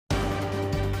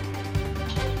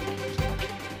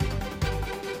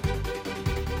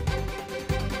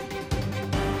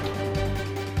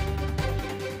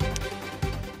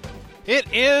It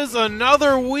is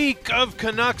another week of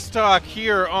Canucks talk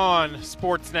here on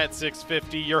Sportsnet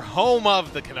 650, your home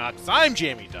of the Canucks. I'm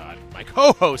Jamie Dodd. My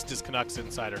co-host is Canucks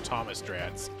insider Thomas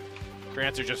Drance.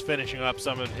 Drance are just finishing up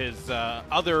some of his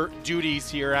other duties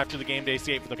here after the game day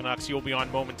skate for the Canucks. He will be on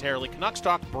momentarily. Canucks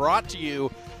talk brought to you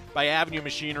by Avenue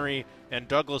Machinery and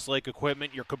Douglas Lake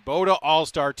Equipment, your Kubota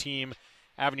All-Star team.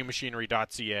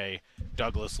 AvenueMachinery.ca,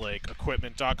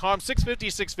 DouglasLakeEquipment.com.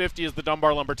 650-650 is the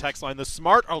Dunbar Lumber text line. The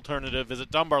smart alternative, visit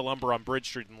Dunbar Lumber on Bridge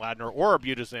Street in Ladner or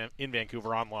Arbutus in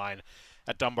Vancouver online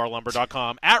at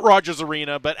DunbarLumber.com, at Rogers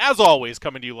Arena. But as always,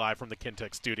 coming to you live from the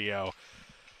Kintec studio.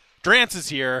 Drance is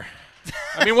here.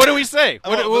 I mean, what do we say?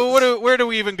 Where do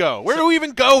we even go? Where do we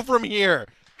even go from here,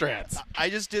 Drance? I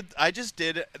just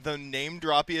did the name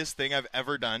droppiest thing I've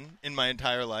ever done in my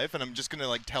entire life, and I'm just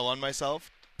gonna tell on myself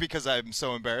because I'm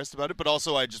so embarrassed about it, but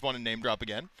also I just want to name drop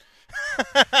again.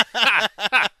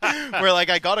 Where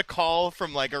I got a call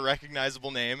from a recognizable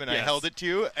name and I held it to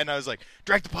you and I was like,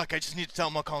 drag the puck, I just need to tell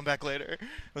him I'll call him back later. It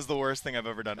was the worst thing I've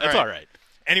ever done. That's all right.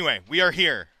 Anyway, we are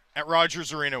here at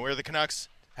Rogers Arena where the Canucks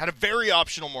had a very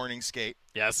optional morning skate.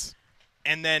 Yes.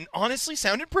 And then honestly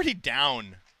sounded pretty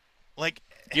down.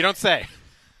 You don't say.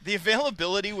 The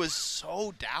availability was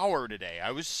so dour today.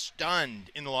 I was stunned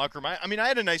in the locker room. I mean, I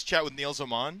had a nice chat with Nils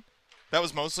Åman. That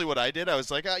was mostly what I did. I was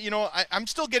like, I'm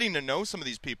still getting to know some of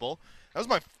these people. That was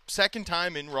my second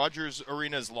time in Rogers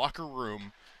Arena's locker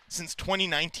room since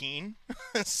 2019.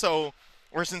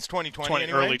 Or since 2020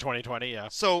 anyway. Early 2020, yeah.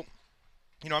 So,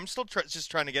 I'm still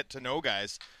just trying to get to know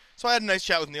guys. So I had a nice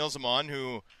chat with Nils Åman,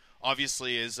 who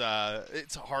obviously is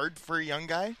it's hard for a young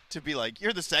guy to be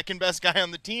you're the second best guy on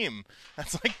the team.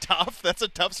 That's tough. That's a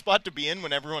tough spot to be in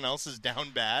when everyone else is down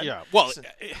bad. Yeah. Well,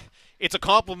 it's a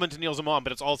compliment to Nils Åman,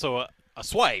 but it's also a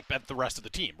swipe at the rest of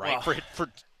the team, right? Well,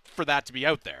 for that to be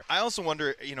out there. I also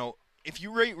wonder, if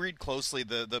you read closely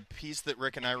the piece that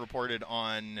Rick and I reported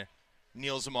on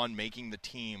Nils Åman making the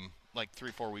team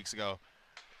 3-4 weeks ago,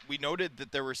 we noted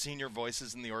that there were senior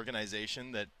voices in the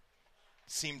organization that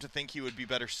seemed to think he would be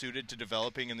better suited to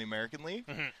developing in the American League.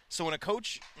 Mm-hmm. So when a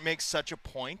coach makes such a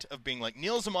point of being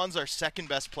Nils Åman's our second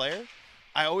best player,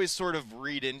 I always sort of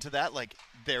read into that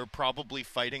they're probably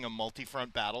fighting a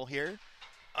multi-front battle here.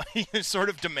 He's sort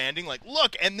of demanding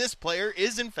look, and this player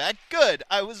is in fact good.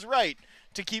 I was right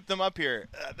to keep them up here.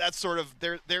 That's sort of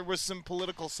there was some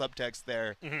political subtext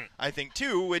there, mm-hmm. I think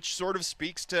too, which sort of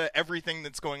speaks to everything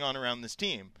that's going on around this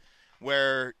team,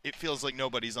 where it feels like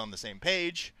nobody's on the same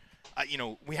page.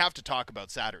 We have to talk about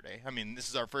Saturday. I mean, this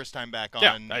is our first time back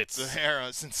on the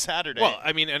era since Saturday. Well,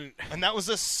 I mean, and that was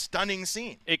a stunning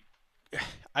scene.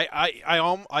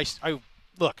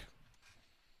 Look.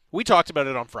 We talked about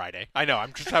it on Friday. I know,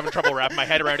 I'm just having trouble wrapping my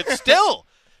head around it. Still,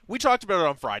 we talked about it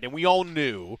on Friday, and we all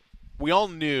knew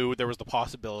there was the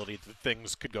possibility that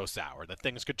things could go sour, that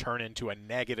things could turn into a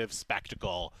negative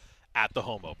spectacle at the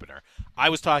home opener. I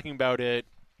was talking about it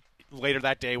later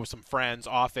that day with some friends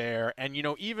off air, and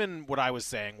even what I was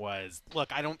saying was,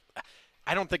 look, I don't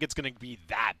think it's going to be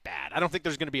that bad. I don't think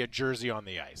there's going to be a jersey on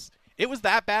the ice. It was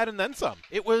that bad and then some.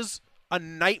 It was a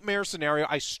nightmare scenario.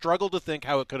 I struggle to think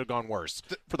how it could have gone worse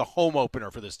for the home opener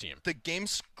for this team. The game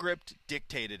script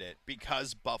dictated it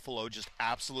because Buffalo just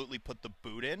absolutely put the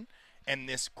boot in, and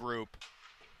this group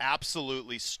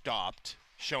absolutely stopped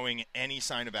showing any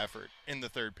sign of effort in the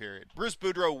third period. Bruce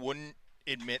Boudreau wouldn't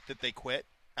admit that they quit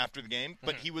after the game,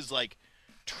 but he was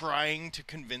trying to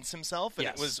convince himself, and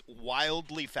It was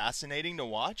wildly fascinating to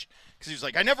watch because he was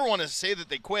I never want to say that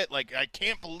they quit. I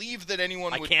can't believe that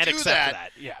anyone would can't do accept that.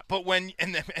 Yeah. But when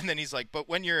and then he's but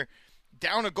when you're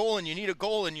down a goal and you need a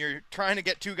goal and you're trying to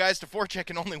get two guys to forecheck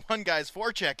and only one guy's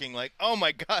forechecking, oh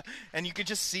my god! And you could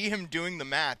just see him doing the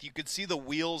math. You could see the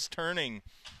wheels turning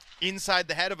inside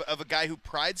the head of a guy who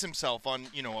prides himself on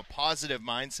a positive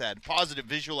mindset, positive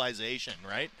visualization,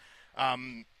 right?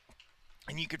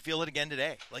 And you could feel it again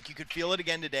today. You could feel it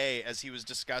again today as he was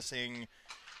discussing,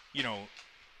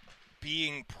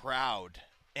 being proud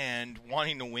and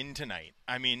wanting to win tonight.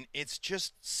 I mean, it's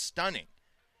just stunning.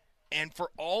 And for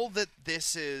all that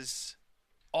this is,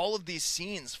 all of these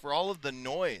scenes, for all of the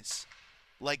noise,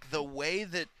 the way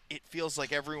that it feels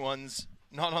like everyone's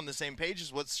not on the same page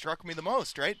is what struck me the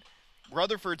most, right?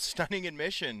 Rutherford's stunning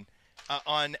admission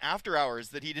on After Hours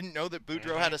that he didn't know that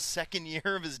Boudreau had a second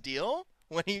year of his deal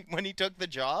when he took the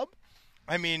job.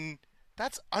 I mean,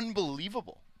 that's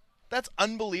unbelievable. That's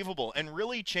unbelievable and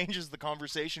really changes the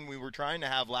conversation we were trying to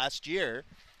have last year,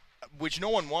 which no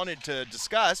one wanted to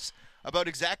discuss, about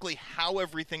exactly how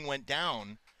everything went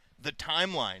down, the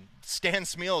timeline. Stan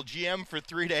Smeel, GM for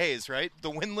 3 days, right?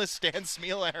 The winless Stan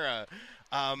Smeel era.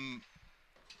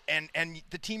 And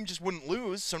the team just wouldn't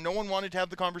lose, so no one wanted to have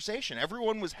the conversation.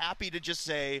 Everyone was happy to just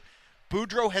say,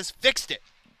 Boudreau has fixed it.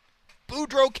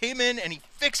 Boudreau came in and he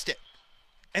fixed it.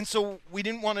 And so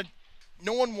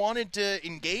no one wanted to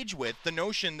engage with the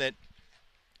notion that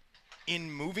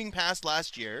in moving past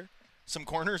last year, some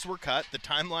corners were cut, the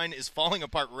timeline is falling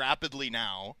apart rapidly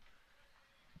now,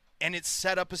 and it's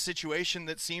set up a situation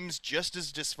that seems just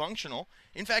as dysfunctional.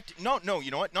 In fact, no,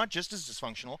 you know what? Not just as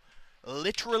dysfunctional,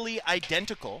 literally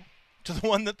identical to the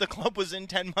one that the club was in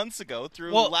 10 months ago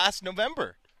through last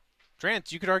November.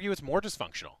 Drance, you could argue it's more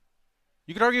dysfunctional.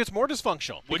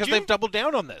 Because they've doubled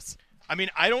down on this. I mean,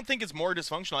 I don't think it's more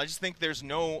dysfunctional. I just think there's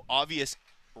no obvious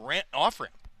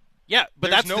off-ramp. Yeah, but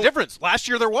that's the difference. Last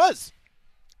year there was.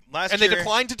 And they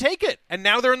declined to take it. And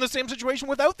now they're in the same situation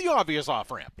without the obvious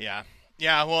off-ramp. Yeah.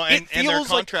 Yeah, well, and their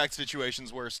contract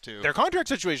situation's worse, too. Their contract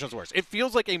situation's worse. It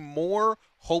feels like a more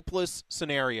hopeless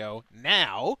scenario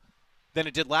now than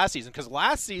it did last season. Because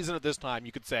last season at this time,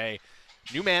 you could say,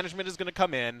 new management is going to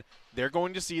come in. They're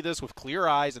going to see this with clear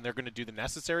eyes, and they're going to do the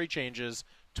necessary changes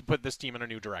to put this team in a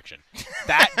new direction.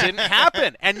 That didn't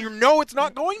happen. And you know it's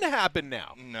not going to happen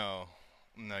now. No,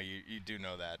 you do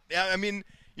know that. Yeah, I mean,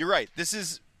 you're right. This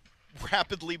is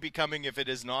rapidly becoming, if it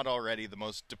is not already, the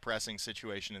most depressing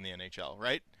situation in the NHL,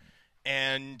 right?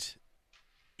 And,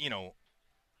 you know,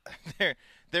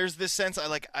 there's this sense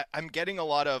I'm getting a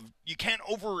lot of, you can't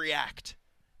overreact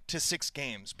to 6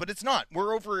 games, but it's not.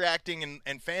 We're overreacting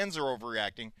and fans are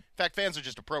overreacting. In fact, fans are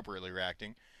just appropriately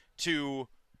reacting to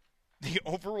the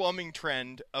overwhelming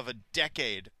trend of a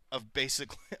decade of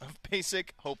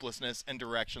basic hopelessness and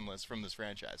directionless from this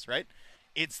franchise, right?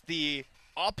 It's the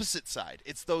opposite side.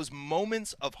 It's those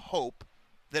moments of hope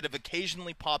that have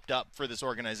occasionally popped up for this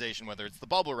organization, whether it's the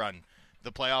bubble run,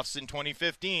 the playoffs in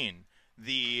 2015,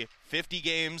 the 50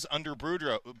 games under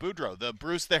Boudreau, the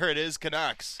Bruce There It Is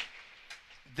Canucks,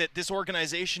 that this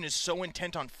organization is so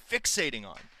intent on fixating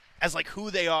on as like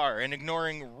who they are and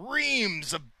ignoring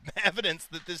reams of evidence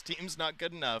that this team's not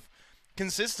good enough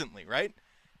consistently, right?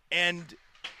 And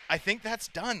I think that's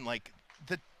done. Like,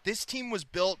 this team was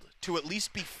built to at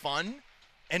least be fun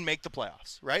and make the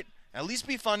playoffs, right? At least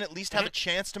be fun, at least have a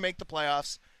chance to make the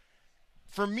playoffs.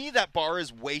 For me, that bar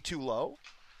is way too low,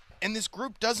 and this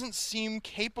group doesn't seem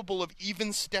capable of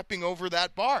even stepping over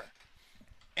that bar.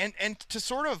 And to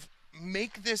sort of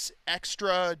make this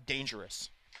extra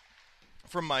dangerous,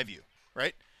 from my view,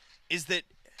 right, is that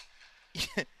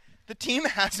the team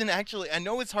hasn't actually, I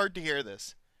know it's hard to hear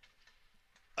this,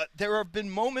 there have been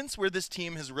moments where this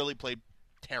team has really played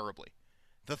terribly.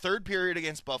 The third period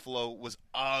against Buffalo was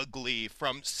ugly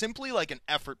from simply like an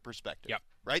effort perspective. Yep.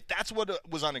 Right? That's what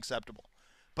was unacceptable.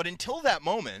 But until that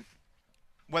moment,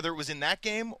 whether it was in that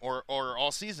game or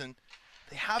all season,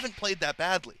 they haven't played that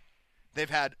badly. They've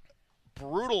had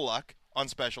brutal luck on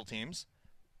special teams.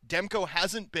 Demko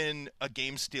hasn't been a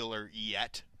game stealer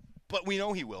yet, but we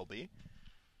know he will be.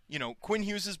 You know, Quinn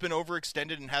Hughes has been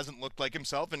overextended and hasn't looked like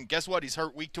himself, and guess what? He's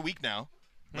hurt week to week now.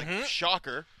 Like,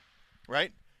 shocker,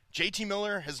 right? JT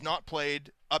Miller has not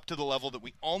played up to the level that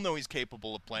we all know he's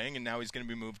capable of playing, and now he's going to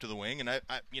be moved to the wing. And,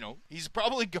 he's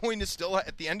probably going to still,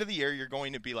 at the end of the year, you're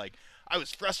going to be like, I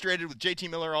was frustrated with JT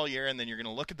Miller all year, and then you're going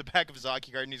to look at the back of his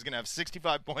hockey card, and he's going to have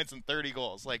 65 points and 30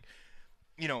 goals. Like,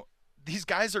 you know, these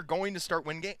guys are going to start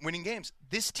winning games.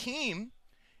 This team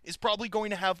is probably going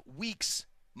to have weeks,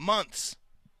 months,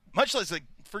 much less, like,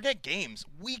 forget games,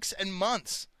 weeks and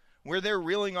months where they're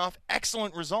reeling off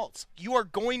excellent results. You are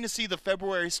going to see the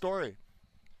February story.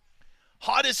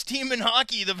 Hottest team in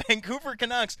hockey, the Vancouver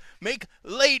Canucks, make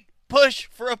late push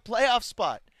for a playoff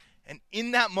spot. And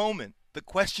in that moment, the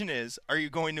question is, are you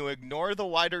going to ignore the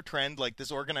wider trend like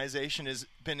this organization has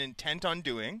been intent on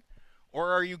doing,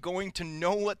 or are you going to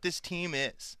know what this team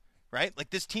is, right?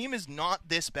 Like, this team is not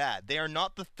this bad. They are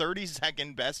not the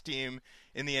 32nd best team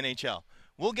in the NHL.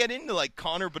 We'll get into, like,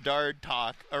 Connor Bedard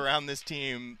talk around this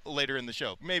team later in the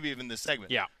show, maybe even this segment.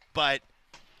 Yeah. But,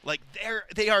 like,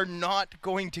 they are not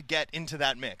going to get into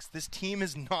that mix. This team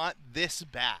is not this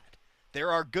bad.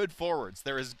 There are good forwards.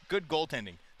 There is good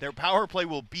goaltending. Their power play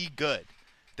will be good.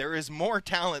 There is more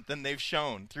talent than they've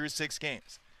shown through 6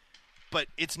 games. But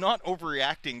it's not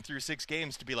overreacting through 6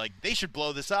 games to be like, they should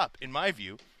blow this up, in my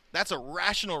view. That's a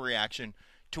rational reaction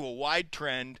to a wide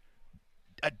trend,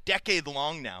 a decade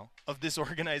long now, of this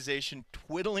organization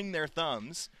twiddling their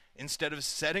thumbs instead of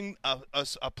setting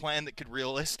a plan that could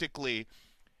realistically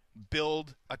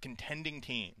build a contending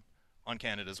team on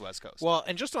Canada's West Coast. Well,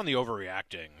 and just on the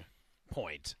overreacting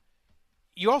point,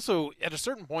 you also, at a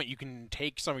certain point, you can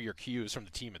take some of your cues from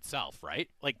the team itself, right?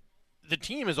 Like, the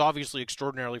team is obviously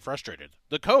extraordinarily frustrated.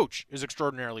 The coach is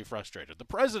extraordinarily frustrated. The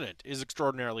president is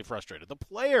extraordinarily frustrated. The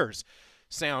players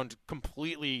sound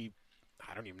completely,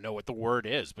 I don't even know what the word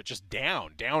is, but just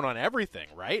down on everything,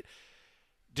 right?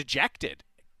 Dejected.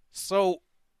 So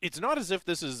it's not as if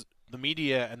this is the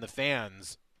media and the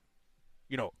fans,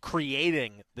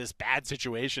 creating this bad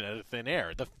situation out of thin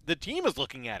air. The team is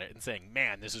looking at it and saying,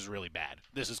 man, this is really bad.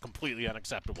 This is completely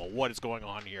unacceptable. What is going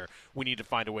on here? We need to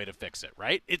find a way to fix it,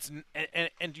 right?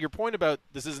 And your point about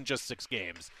this isn't just 6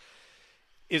 games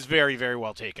is very, very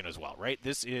well taken as well, right?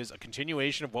 This is a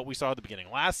continuation of what we saw at the beginning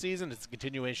of last season. It's a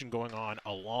continuation going on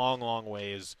a long, long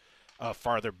ways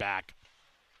farther back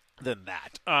than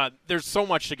that. There's so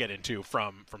much to get into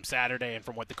from Saturday and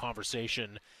from what the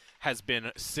conversation has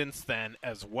been since then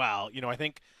as well. I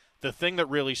think the thing that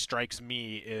really strikes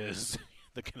me is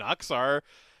the Canucks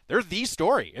they're the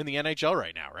story in the NHL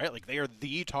right now, right? Like, they are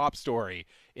the top story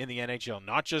in the NHL,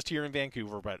 not just here in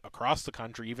Vancouver, but across the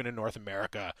country, even in North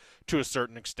America to a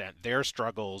certain extent. Their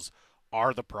struggles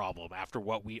are the problem after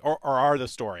what are the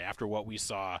story after what we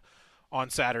saw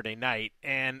on Saturday night.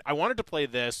 And I wanted to play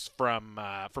this from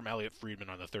Elliotte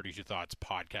Friedman on the 32 Thoughts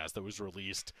podcast that was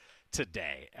released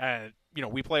today.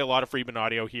 We play a lot of Friedman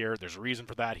audio here. There's a reason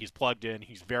for that. He's plugged in.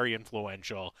 He's very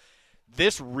influential.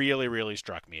 This really, really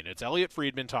struck me. And it's Elliotte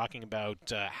Friedman talking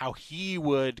about how he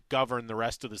would govern the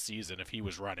rest of the season if he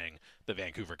was running the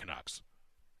Vancouver Canucks.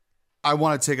 I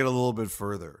want to take it a little bit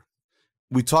further.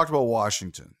 We talked about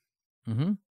Washington.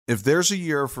 Mm-hmm. If there's a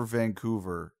year for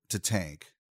Vancouver to tank,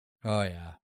 oh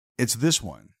yeah, it's this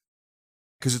one.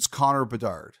 Because it's Connor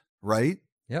Bedard, right?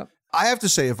 Yep. I have to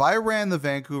say, if I ran the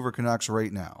Vancouver Canucks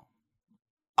right now,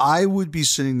 I would be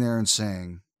sitting there and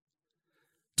saying,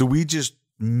 do we just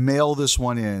mail this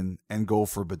one in and go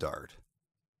for Bedard?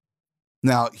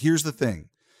 Now, here's the thing.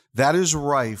 That is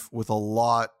rife with a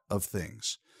lot of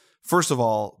things. First of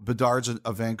all, Bedard's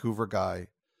a Vancouver guy.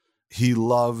 He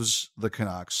loves the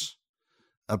Canucks.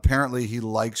 Apparently, he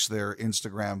likes their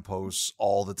Instagram posts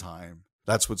all the time.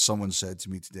 That's what someone said to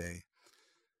me today.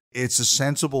 It's a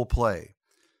sensible play.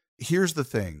 Here's the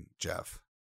thing, Jeff.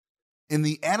 In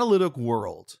the analytic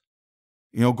world,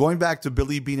 going back to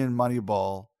Billy Beane and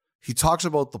Moneyball, he talks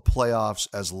about the playoffs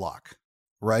as luck,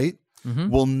 right? Mm-hmm.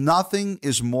 Well, nothing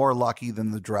is more lucky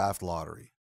than the draft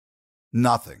lottery.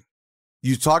 Nothing.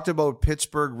 You talked about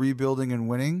Pittsburgh rebuilding and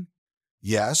winning.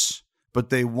 Yes, but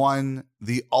they won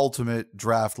the ultimate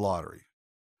draft lottery.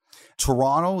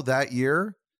 Toronto that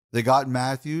year, they got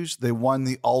Matthews. They won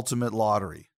the ultimate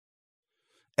lottery.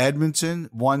 Edmonton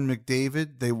won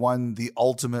McDavid. They won the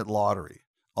ultimate lottery,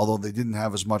 although they didn't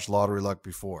have as much lottery luck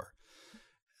before.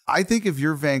 I think if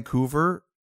you're Vancouver,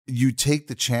 you take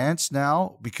the chance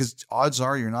now because odds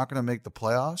are you're not going to make the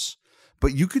playoffs,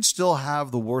 but you could still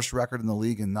have the worst record in the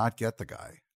league and not get the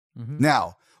guy. Mm-hmm.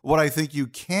 Now, what I think you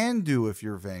can do if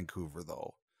you're Vancouver,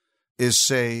 though, is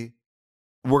say,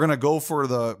 we're going to go for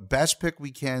the best pick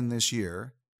we can this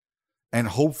year and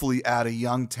hopefully add a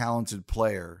young, talented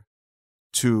player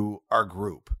to our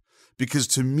group. Because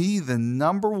to me, the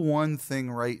number one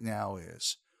thing right now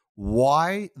is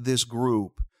why this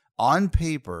group on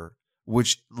paper,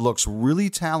 which looks really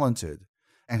talented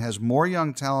and has more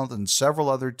young talent than several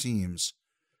other teams,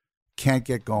 can't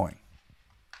get going.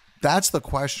 That's the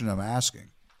question I'm asking.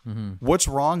 Mm-hmm. What's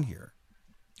wrong here?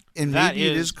 And maybe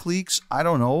it is cliques. I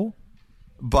don't know.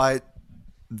 But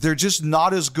they're just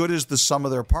not as good as the sum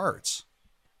of their parts.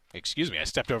 Excuse me, I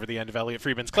stepped over the end of Elliotte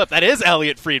Friedman's clip. That is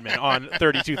Elliotte Friedman on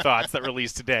 32 Thoughts that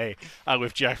released today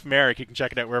with Jeff Merrick. You can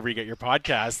check it out wherever you get your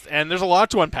podcasts. And there's a lot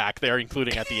to unpack there,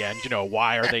 including at the end,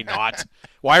 why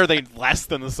are they less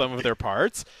than the sum of their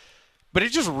parts? But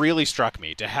it just really struck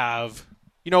me to have,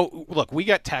 look, we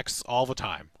get texts all the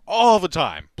time.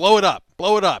 Blow it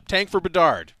up, tank for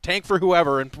Bedard, tank for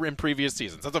whoever in previous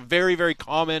seasons. That's a very, very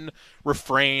common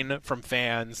refrain from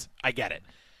fans. I get it.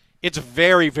 It's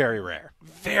very, very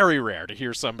rare to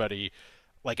hear somebody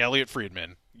like Elliotte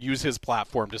Friedman use his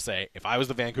platform to say, if I was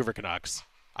the Vancouver Canucks,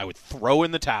 I would throw in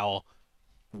the towel,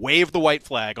 wave the white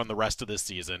flag on the rest of this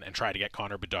season, and try to get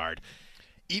Connor Bedard.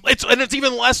 It's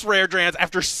even less rare, Drance,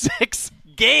 after 6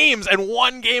 games and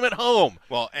 1 game at home.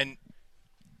 Well, and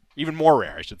even more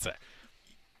rare, I should say.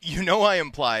 I know I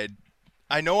implied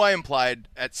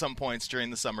at some points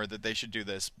during the summer that they should do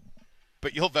this,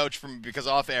 but you'll vouch for me because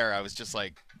off air I was just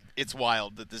like, it's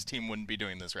wild that this team wouldn't be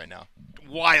doing this right now.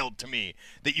 Wild to me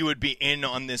that you would be in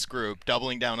on this group,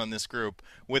 doubling down on this group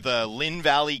with a Lynn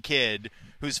Valley kid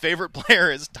whose favorite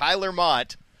player is Tyler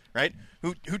Mott, right?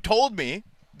 Who told me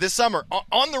this summer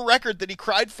on the record that he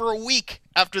cried for a week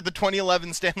after the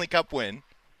 2011 Stanley Cup win,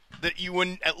 that you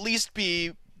wouldn't at least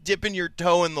be dipping your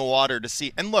toe in the water to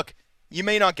see. And look, You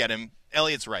may not get him.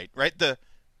 Elliott's right? The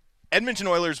Edmonton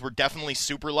Oilers were definitely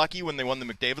super lucky when they won the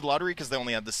McDavid lottery because they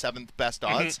only had the 7th best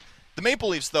odds. The Maple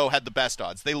Leafs, though, had the best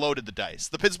odds. They loaded the dice.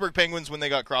 The Pittsburgh Penguins, when they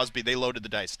got Crosby, they loaded the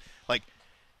dice. Like,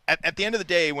 at the end of the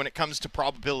day, when it comes to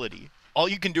probability, all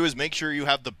you can do is make sure you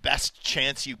have the best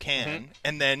chance you can,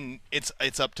 and then it's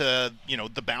up to,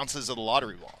 the bounces of the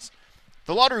lottery balls.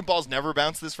 The lottery balls never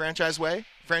bounce this franchise's way,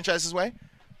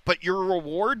 but your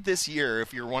reward this year,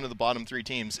 if you're one of the bottom 3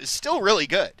 teams, is still really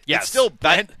good. Yes,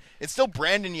 it's still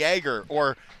Brandon Yager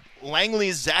or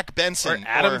Langley's Zach Benson or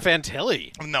Adam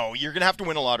Fantilli. No, you're gonna have to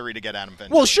win a lottery to get Adam Fantilli.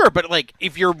 Well, sure, but like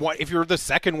if you're the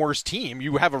second worst team,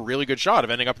 you have a really good shot of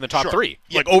ending up in the top 3.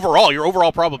 Yeah. Like overall, your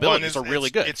overall probabilities are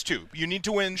really good. It's 2. You need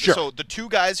to win. Sure. So the 2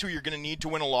 guys who you're gonna need to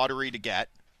win a lottery to get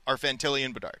are Fantilli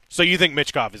and Bedard. So you think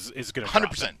Michkov is going to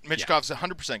 100%. Michkov's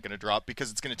 100% going to drop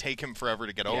because it's going to take him forever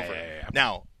to get over. Yeah.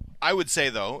 Now, I would say,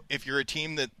 though, if you're a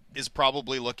team that is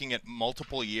probably looking at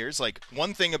multiple years, like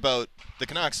one thing about the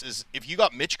Canucks is if you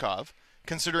got Michkov,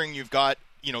 considering you've got,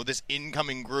 this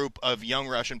incoming group of young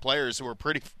Russian players who are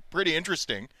pretty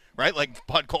interesting, right? Like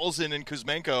Podkolzin and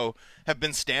Kuzmenko have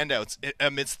been standouts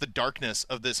amidst the darkness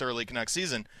of this early Canucks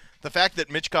season. The fact that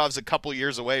Michkov's a couple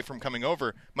years away from coming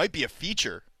over might be a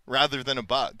feature rather than a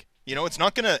bug. It's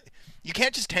not going to – you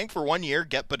can't just tank for 1 year,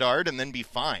 get Bedard, and then be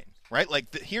fine, right?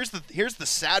 Like, here's the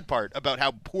sad part about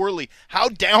how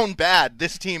down bad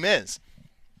this team is.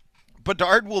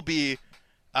 Bedard will be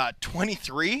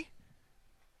 22,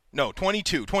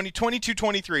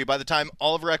 23 by the time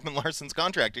Oliver Ekman-Larsson's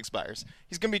contract expires.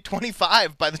 He's going to be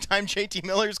 25 by the time JT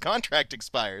Miller's contract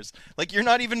expires. Like, you're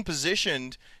not even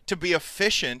positioned to be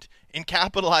efficient in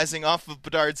capitalizing off of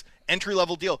Bedard's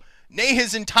entry-level deal. Nay,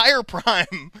 his entire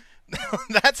prime.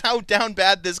 That's how down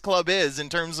bad this club is in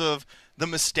terms of the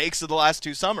mistakes of the last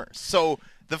 2 summers. So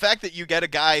the fact that you get a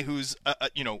guy who's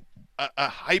a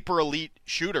hyper-elite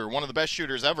shooter, one of the best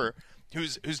shooters ever,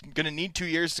 who's going to need 2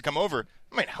 years to come over,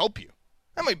 that might help you.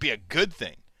 That might be a good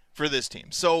thing for this team.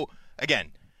 So,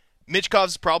 again,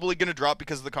 Michkov's probably going to drop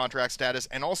because of the contract status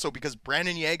and also because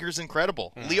Brandon Yager's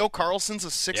incredible. Leo Carlsson's a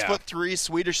 6'3"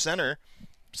 Swedish center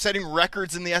setting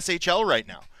records in the SHL right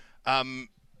now.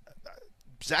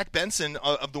 Zach Benson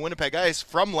of the Winnipeg Ice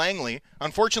from Langley,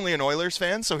 unfortunately an Oilers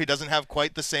fan, so he doesn't have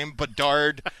quite the same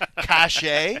Bedard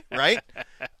cachet, right?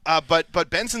 But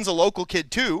Benson's a local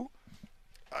kid too.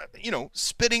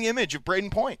 Spitting image of Braden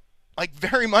Point. Like,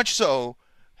 very much so,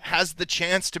 has the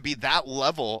chance to be that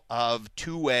level of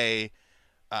two-way,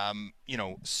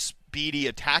 speedy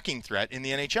attacking threat in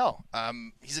the NHL.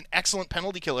 He's an excellent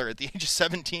penalty killer at the age of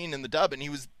 17 in the Dub, and he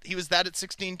was that at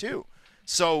 16 too.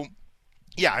 So,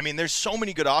 yeah, I mean, there's so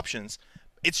many good options.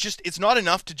 It's not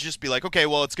enough to just be like, okay,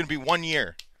 well, it's going to be 1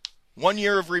 year. 1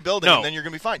 year of rebuilding, and then you're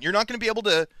going to be fine. You're not going to be able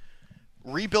to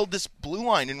rebuild this blue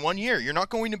line in 1 year. You're not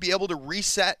going to be able to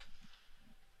reset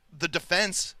the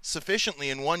defense sufficiently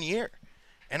in 1 year.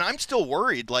 And I'm still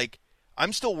worried.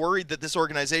 I'm still worried that this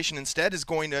organization instead is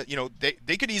going to,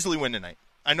 they could easily win tonight.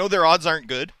 I know their odds aren't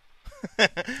good.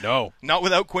 No. Not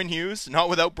without Quinn Hughes, not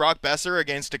without Brock Besser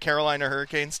against a Carolina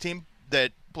Hurricanes team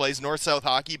that plays north-south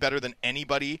hockey better than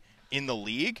anybody in the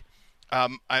league. I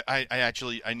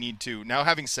need to, now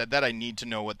having said that, I need to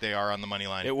know what they are on the money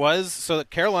line. It was, so that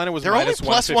Carolina was they're only minus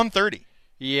plus 130.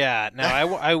 Yeah,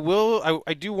 now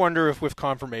I do wonder if with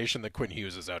confirmation that Quinn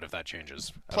Hughes is out, if that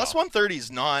changes. Plus 130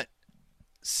 is not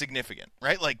significant,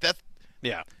 right? Like that.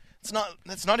 Yeah.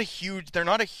 That's not a huge, they're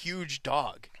not a huge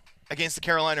dog against the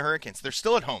Carolina Hurricanes. They're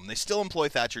still at home. They still employ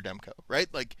Thatcher Demko, right?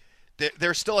 Like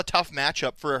they're still a tough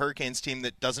matchup for a Hurricanes team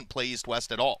that doesn't play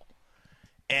East-West at all.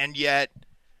 And yet,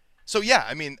 so yeah,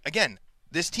 I mean, again,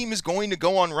 this team is going to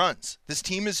go on runs. This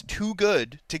team is too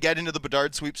good to get into the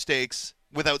Bedard sweepstakes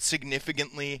without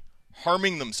significantly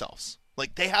harming themselves.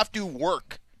 Like, they have to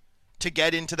work to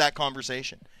get into that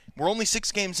conversation. We're only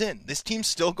 6 games in. This team's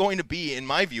still going to be, in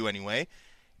my view anyway,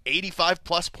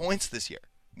 85-plus points this year.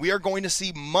 We are going to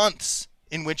see months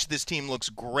in which this team looks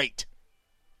great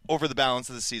over the balance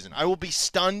of the season. I will be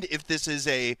stunned if this is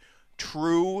a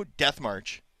true death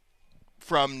march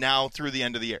from now through the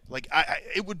end of the year. Like,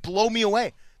 it would blow me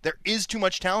away. There is too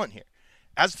much talent here.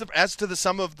 As to the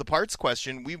sum of the parts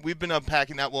question, we've been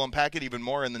unpacking that. We'll unpack it even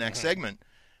more in the next segment.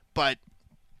 But,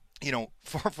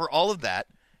 for all of that,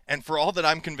 and for all that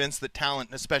I'm convinced that talent,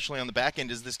 especially on the back end,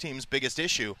 is this team's biggest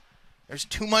issue, there's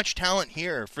too much talent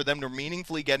here for them to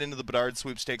meaningfully get into the Bedard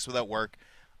sweepstakes without work.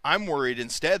 I'm worried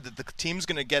instead that the team's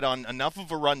going to get on enough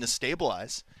of a run to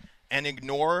stabilize and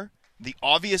ignore the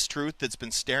obvious truth that's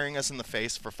been staring us in the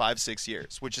face for 5-6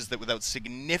 years, which is that without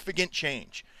significant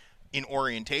change in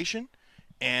orientation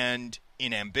and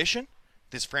in ambition,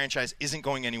 this franchise isn't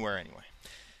going anywhere anyway.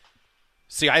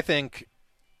 See, I think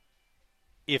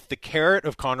if the carrot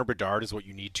of Connor Bedard is what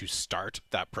you need to start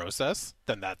that process,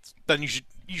 then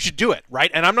you should do it,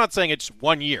 right? And I'm not saying it's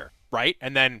 1 year, right?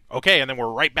 And then we're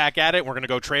right back at it. We're going to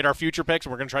go trade our future picks,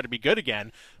 and we're going to try to be good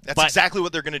again. That's exactly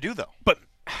what they're going to do, though. But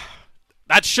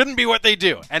that shouldn't be what they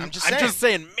do. And I'm just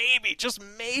saying, maybe, just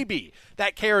maybe,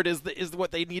 that carrot is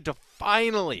what they need to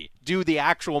finally do the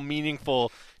actual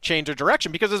meaningful change of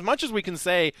direction. Because as much as we can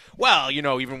say, well,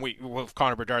 even with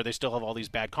Connor Bedard, they still have all these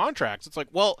bad contracts. It's like,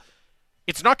 well,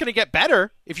 it's not going to get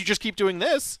better if you just keep doing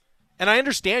this. And I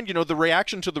understand, the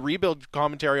reaction to the rebuild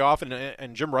commentary often,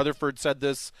 and Jim Rutherford said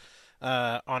this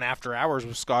on After Hours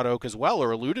with Scott Oak as well,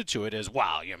 or alluded to it as,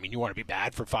 wow, you want to be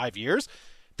bad for 5 years?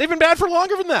 They've been bad for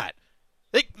longer than that.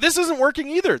 This isn't working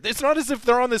either. It's not as if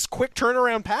they're on this quick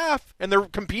turnaround path and they're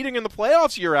competing in the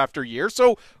playoffs year after year.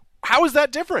 So how is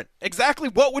that different? Exactly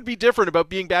what would be different about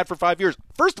being bad for 5 years?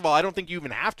 First of all, I don't think you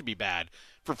even have to be bad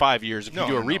for 5 years if you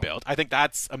do a rebuild. I think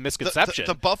that's a misconception.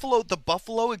 The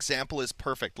Buffalo example is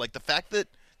perfect. Like the fact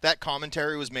that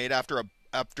commentary was made after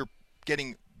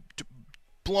getting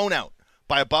blown out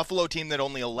by a Buffalo team that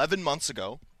only 11 months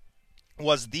ago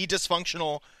was the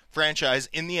dysfunctional franchise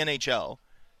in the NHL.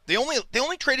 They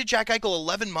only traded Jack Eichel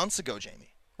 11 months ago,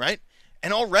 Jamie, right?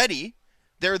 And already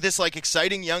they're this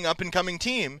exciting young up and coming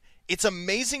team. It's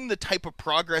amazing the type of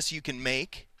progress you can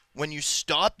make when you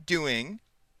stop doing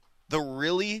the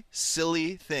really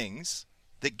silly things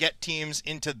that get teams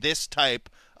into this type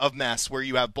of mess where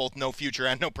you have both no future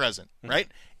and no present, right?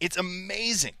 It's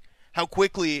amazing how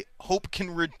quickly hope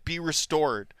can be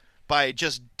restored by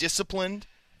just disciplined,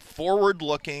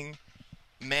 forward-looking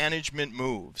management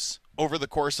moves over the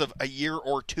course of a year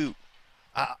or two.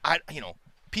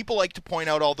 People like to point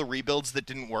out all the rebuilds that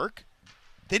didn't work.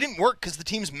 They didn't work because the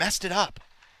teams messed it up.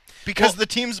 Because the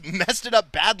teams messed it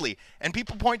up badly. And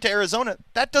people point to Arizona.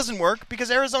 That doesn't work because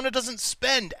Arizona doesn't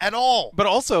spend at all. But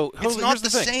also, it's not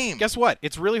the same. Guess what?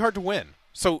 It's really hard to win.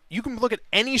 So you can look at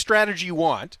any strategy you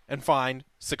want and find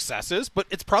successes, but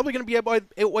it's probably going to be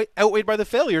outweighed by the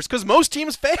failures because most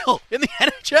teams fail in the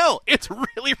NHL. It's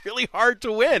really, really hard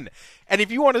to win. And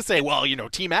if you want to say, well,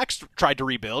 Team X tried to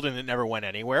rebuild and it never went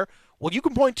anywhere, well, you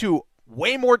can point to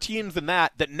way more teams than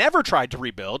that never tried to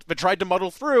rebuild, but tried to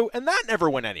muddle through, and that never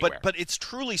went anywhere. But it's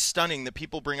truly stunning that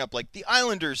people bring up the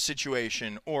Islanders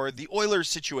situation or the Oilers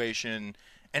situation.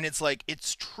 And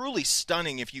it's truly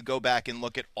stunning if you go back and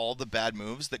look at all the bad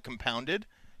moves that compounded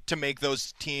to make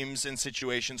those teams and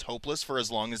situations hopeless for as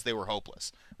long as they were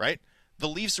hopeless, right? The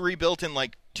Leafs rebuilt in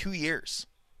 2 years.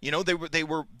 They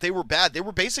were bad. They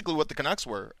were basically what the Canucks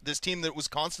were. This team that was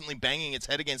constantly banging its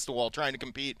head against the wall trying to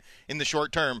compete in the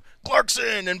short term.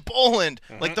 Clarkson and Boland.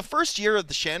 The first year of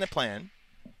the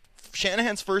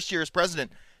Shanahan's first year as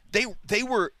president, they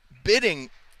were bidding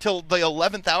till the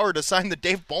 11th hour to sign the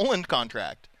Dave Boland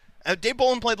contract. Dave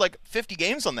Boland played 50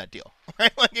 games on that deal,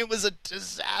 right? It was a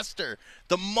disaster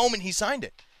the moment he signed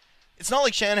it. It's not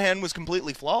like Shanahan was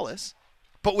completely flawless,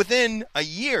 but within a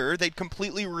year, they'd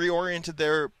completely reoriented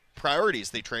their priorities.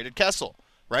 They traded Kessel,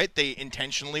 right? They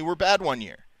intentionally were bad 1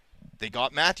 year. They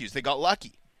got Matthews. They got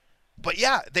lucky. But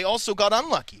yeah, they also got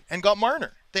unlucky and got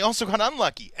Marner. They also got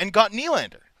unlucky and got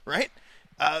Nylander, right?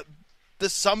 The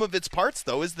sum of its parts,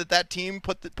 though, is that team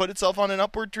put itself on an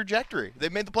upward trajectory.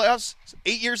 They've made the playoffs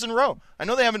 8 years in a row. I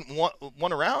know they haven't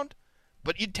won a round,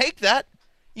 but you'd take that.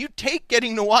 You'd take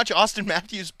getting to watch Austin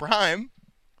Matthews prime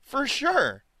for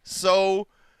sure. So,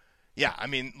 yeah,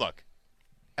 look,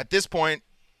 at this point,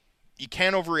 you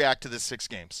can't overreact to this 6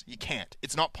 games. You can't.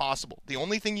 It's not possible. The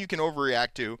only thing you can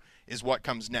overreact to is what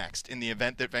comes next in the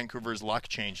event that Vancouver's luck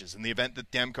changes, in the event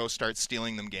that Demko starts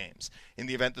stealing them games, in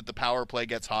the event that the power play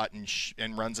gets hot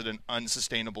and runs at an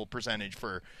unsustainable percentage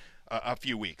for a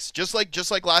few weeks. Just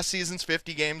like last season's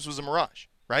 50 games was a mirage,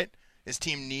 right? This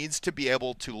team needs to be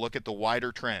able to look at the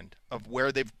wider trend of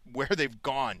where they've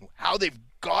gone, how they've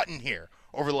gotten here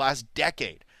over the last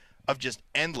decade of just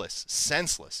endless,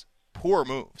 senseless, poor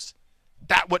moves.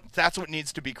 That's what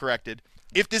needs to be corrected.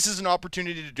 If this is an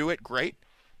opportunity to do it, great.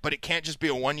 But it can't just be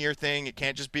a 1 year thing. It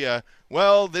can't just be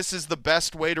this is the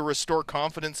best way to restore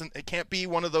confidence. And it can't be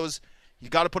one of those, you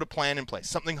got to put a plan in place,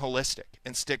 something holistic,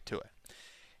 and stick to it.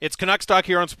 It's Canucks Talk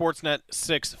here on Sportsnet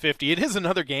 650. It is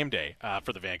another game day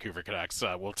for the Vancouver Canucks.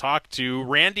 We'll talk to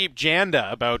Randeep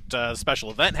Janda about a special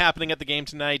event happening at the game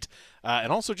tonight,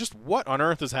 and also just what on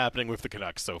earth is happening with the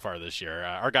Canucks so far this year.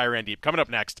 Our guy Randeep coming up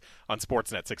next on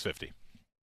Sportsnet 650.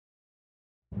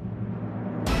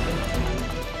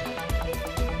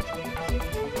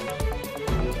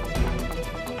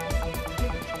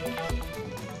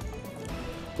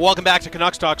 Welcome back to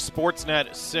Canucks Talk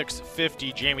Sportsnet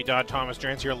 650. Jamie Dodd, Thomas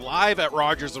Drance here live at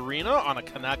Rogers Arena on a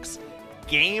Canucks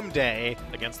game day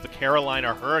against the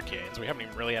Carolina Hurricanes. We haven't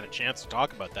even really had a chance to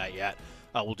talk about that yet.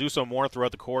 We'll do so more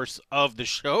throughout the course of the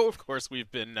show. Of course,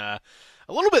 we've been a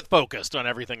little bit focused on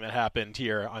everything that happened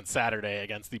here on Saturday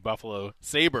against the Buffalo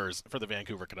Sabres for the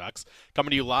Vancouver Canucks. Coming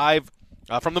to you live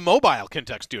from the mobile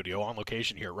Kintec studio on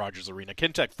location here at Rogers Arena.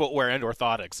 Kintec Footwear and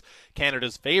Orthotics,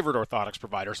 Canada's favorite orthotics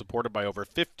provider, supported by over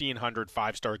 1,500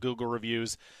 five-star Google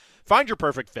reviews. Find your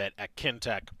perfect fit at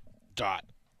kintec.net.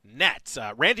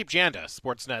 Randeep Janda,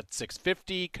 Sportsnet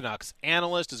 650 Canucks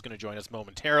analyst, is going to join us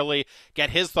momentarily, get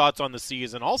his thoughts on the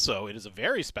season. Also, it is a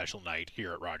very special night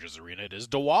here at Rogers Arena. It is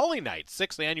Diwali night,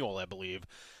 6th annual, I believe,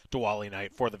 Diwali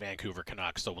night for the Vancouver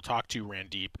Canucks. So we'll talk to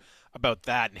Randeep about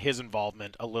that and his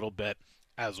involvement a little bit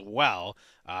as well.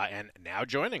 And now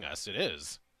joining us, it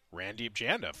is Randeep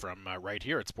Janda from right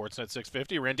here at Sportsnet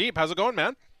 650. Randeep, how's it going,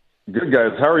 man? Good,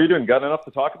 guys. How are you doing? Got enough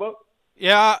to talk about?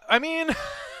 Yeah, I mean,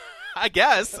 I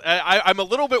guess. I'm a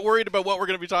little bit worried about what we're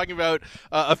going to be talking about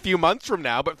a few months from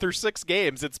now, but through 6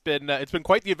 games, it's been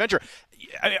quite the adventure.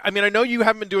 I mean, I know you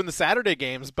haven't been doing the Saturday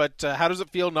games, but how does it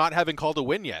feel not having called a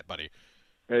win yet, buddy?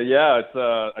 Yeah, it's.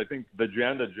 I think the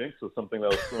Janda jinx was something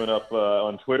that was thrown up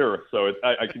on Twitter. So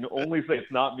I can only say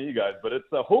it's not me, guys, but it's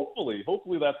hopefully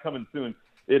that's coming soon.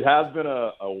 It has been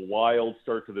a wild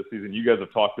start to the season. You guys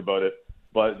have talked about it,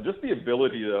 but just the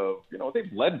ability of,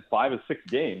 they've led 5 of 6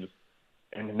 games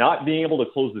and not being able to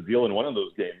close the deal in one of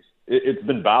those games. It's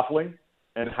been baffling,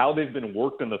 and how they've been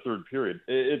worked in the third period.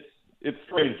 It's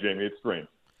strange, Jamie. It's strange.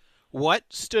 What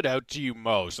stood out to you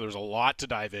most? There's a lot to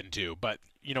dive into, but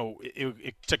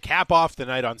to cap off the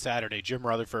night on Saturday, Jim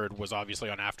Rutherford was obviously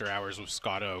on After Hours with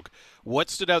Scott Oak. What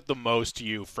stood out the most to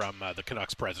you from the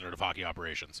Canucks president of hockey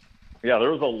operations? Yeah,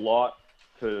 there was a lot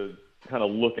to kind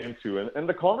of look into. And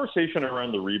the conversation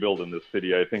around the rebuild in this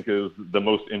city, I think, is the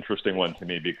most interesting one to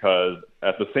me, because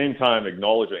at the same time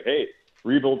acknowledging, hey,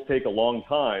 rebuilds take a long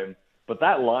time, but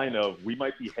that line of we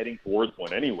might be heading towards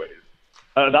one anyways,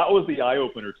 that was the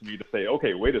eye-opener to me to say,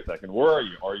 okay, wait a second, where are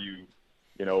you? Are you,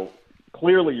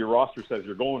 clearly your roster says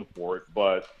you're going for it,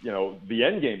 but, the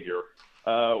end game here,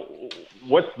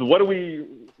 what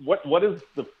does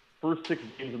the first 6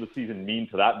 games of the season mean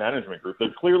to that management group?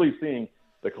 They're clearly seeing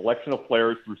the collection of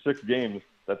players through 6 games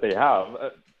that they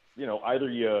have. Either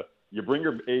you bring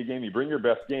your A game, you bring your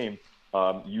best game,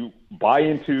 you buy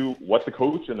into what the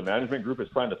coach and the management group is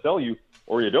trying to sell you,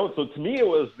 or you don't. So to me, it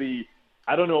was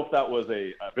I don't know if that was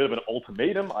a bit of an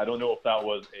ultimatum. I don't know if that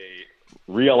was a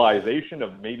realization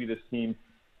of maybe this team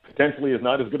potentially is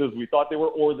not as good as we thought they were,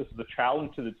 or this is a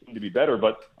challenge to the team to be better.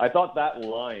 But I thought that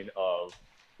line of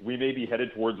we may be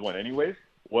headed towards one anyways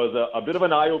was a bit of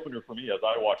an eye-opener for me as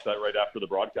I watched that right after the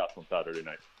broadcast on Saturday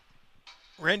night.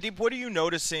 Randeep, what are you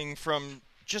noticing from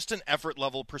just an effort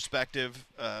level perspective?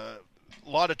 A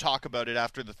lot of talk about it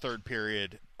after the third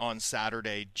period on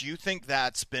Saturday. Do you think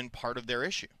that's been part of their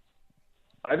issue?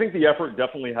 I think the effort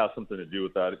definitely has something to do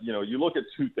with that. You look at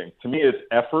 2 things. To me, it's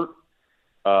effort.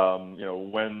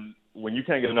 When you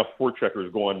can't get enough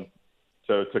forecheckers going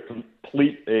to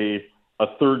complete a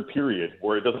third period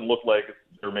where it doesn't look like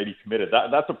they're maybe committed,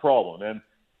 that's a problem. And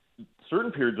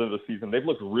certain periods of the season, they've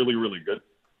looked really, really good.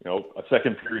 A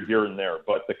second period here and there,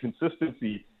 but the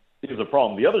consistency is a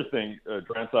problem. The other thing,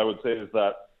 Drance, I would say, is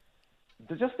that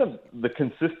just the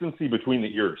consistency between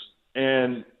the ears.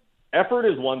 And effort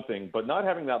is one thing, but not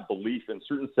having that belief in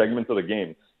certain segments of the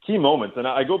game, key moments. And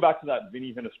I go back to that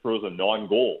Vinny Hinostroza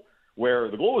non-goal, where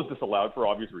the goal was disallowed for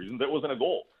obvious reasons. It wasn't a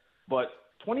goal. But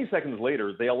 20 seconds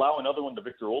later, they allow another one to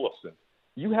Victor Olofsson.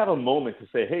 You have a moment to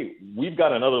say, hey, we've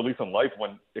got another lease on life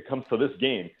when it comes to this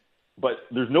game. But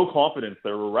there's no confidence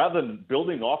there. Rather than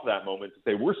building off that moment to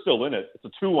say, we're still in it, it's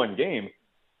a 2-1 game,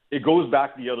 it goes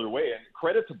back the other way. And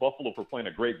credit to Buffalo for playing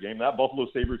a great game. That Buffalo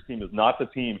Sabres team is not the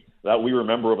team that we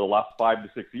remember over the last 5 to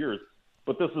 6 years.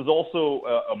 But this is also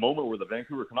a moment where the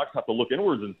Vancouver Canucks have to look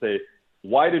inwards and say,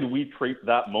 why did we treat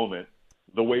that moment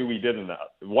the way we did in that?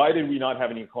 Why did we not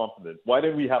have any confidence? Why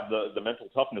did we have the mental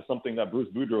toughness, something that Bruce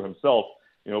Boudreau himself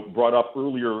brought up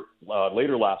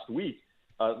later last week?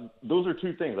 Those are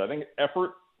 2 things. I think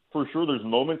effort, for sure, there's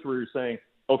moments where you're saying,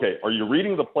 okay, are you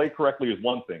reading the play correctly is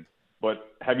one thing,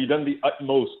 but have you done the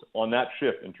utmost on that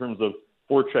shift in terms of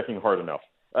forechecking hard enough?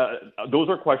 Those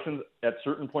are questions at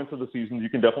certain points of the season you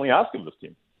can definitely ask of this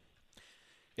team.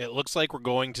 It looks like we're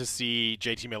going to see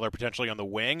JT Miller potentially on the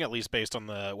wing, at least based on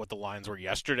what the lines were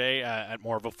yesterday at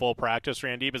more of a full practice,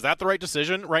 Randeep. Is that the right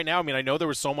decision right now? I mean, I know there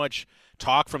was so much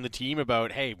talk from the team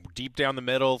about, hey, deep down the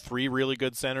middle, 3 really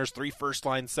good centers, 3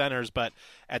 first-line centers, but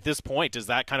at this point, is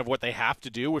that kind of what they have to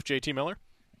do with JT Miller?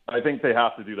 I think they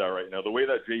have to do that right now. The way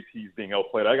that JT is being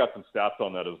outplayed, I got some stats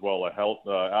on that as well. I helped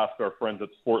ask our friends at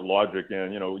Sport Logic,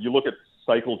 and you look at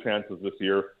cycle chances this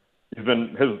year.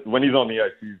 When he's on the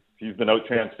ice, he's been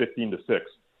outchanced 15-6.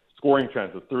 Scoring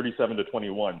chances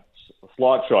 37-21.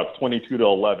 Slot shots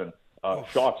 22-11.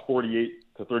 Shots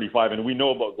 48-35, and we know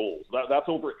about goals. That's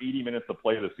over 80 minutes of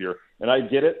play this year. And I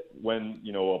get it when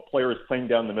a player is playing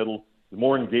down the middle, is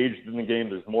more engaged in the game.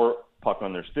 There's more puck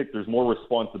on their stick. There's more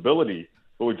responsibility.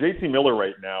 But with JT Miller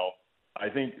right now, I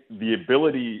think the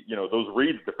ability, those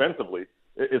reads defensively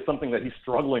is something that he's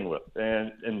struggling with.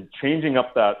 And changing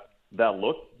up that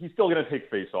look, he's still going to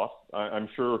take face-offs. I'm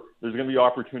sure there's going to be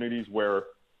opportunities where,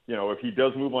 if he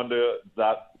does move onto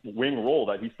that wing role,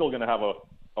 that he's still going to have a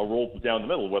role down the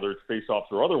middle, whether it's face-offs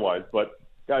or otherwise. But,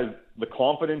 guys, the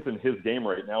confidence in his game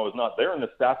right now is not there, and the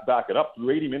stats back it up.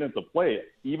 Through 80 minutes of play,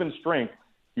 even strength,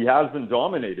 he has been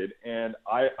dominated, and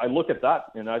I look at that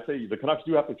and I say the Canucks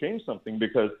do have to change something,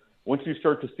 because once you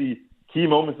start to see key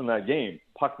moments in that game,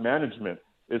 puck management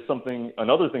is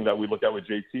another thing that we look at with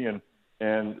JT,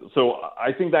 and so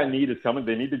I think that need is coming.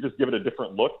 They need to just give it a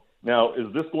different look. Now,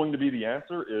 is this going to be the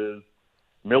answer? Is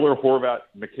Miller, Horvat,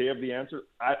 Mikheyev the answer?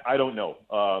 I don't know.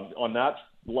 On that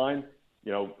line,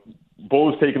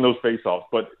 Bo's taking those faceoffs,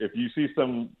 but if you see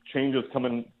some changes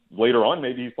coming later on,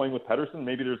 maybe he's playing with Pettersson,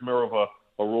 maybe there's more of a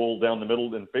roll down the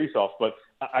middle in faceoffs. But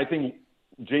I think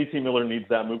JT Miller needs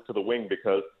that move to the wing,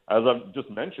 because, as I've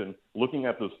just mentioned, looking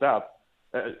at those stats,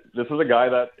 this is a guy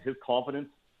that his confidence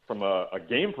from a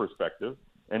game perspective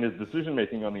and his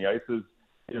decision-making on the ice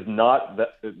is not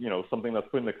that, something that's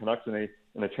putting the Canucks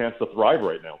in a chance to thrive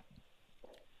right now.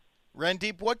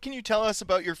 Randeep, what can you tell us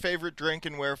about your favorite drink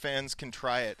and where fans can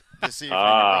try it this evening at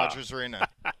Rogers Arena?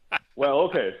 Well,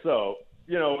 okay, so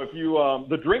if you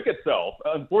the drink itself,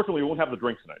 unfortunately, we won't have the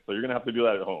drink tonight, so you're gonna have to do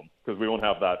that at home, because we won't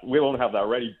have that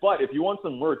ready. But if you want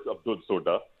some merch of Dud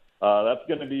Soda, that's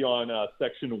gonna be on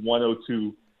section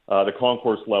 102, the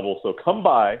concourse level. So come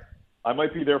by. I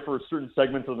might be there for certain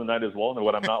segments of the night as well.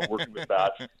 When I'm not working with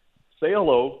Batch, say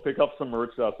hello, pick up some merch.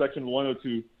 Section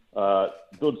 102,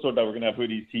 Dud Soda. We're gonna have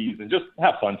hoodies, tees, and just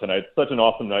have fun tonight. It's such an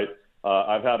awesome night.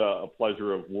 I've had a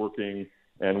pleasure of working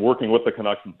with the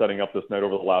Canucks and setting up this night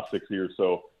over the last 6 years.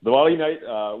 So Diwali night,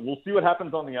 we'll see what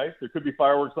happens on the ice. There could be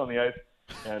fireworks on the ice,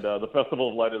 and the Festival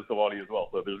of Light is Diwali as well.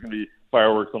 So there's going to be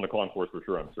fireworks on the concourse for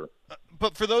sure, I'm sure.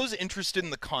 But for those interested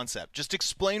in the concept, just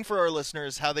explain for our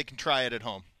listeners how they can try it at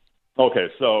home. Okay,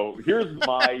 so here's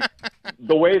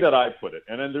the way that I put it.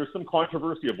 And then there's some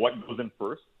controversy of what goes in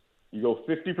first. You go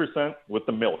 50% with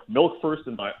the milk. Milk first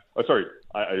in my –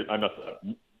 I messed up.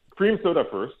 Cream soda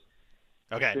first.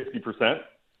 Okay. 50%.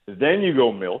 Then you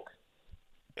go milk.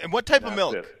 And what type of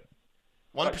milk? It.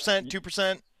 1%,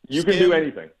 2%? You can do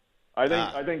anything.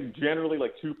 I think generally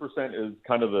like 2% is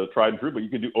kind of the tried and true, but you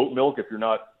can do oat milk if you're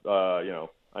not,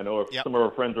 I know if some of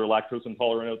our friends are lactose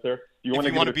intolerant out there. You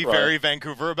want to be very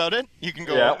Vancouver about it, you can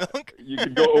go oat milk. You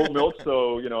can go oat milk.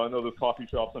 So, I know the coffee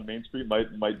shops on Main Street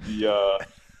might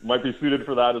be suited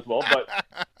for that as well.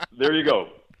 But there you go.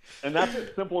 And that's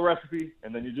it. Simple recipe,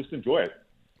 and then you just enjoy it.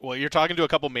 Well, you're talking to a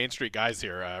couple Main Street guys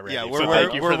here, Randy. Yeah,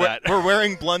 thank you for that. We're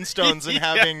wearing Blundstones and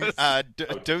having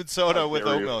Dude Soda with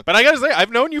oat milk. But I got to say, I've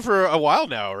known you for a while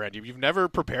now, Randy. You've never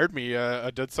prepared me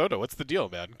a Dude Soda. What's the deal,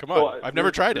 man? Come on. Well, I've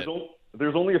never tried it.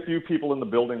 There's only a few people in the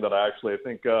building that I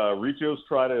think Riccios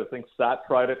tried it. I think Sat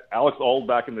tried it. Alex Auld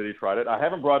back in the day tried it. I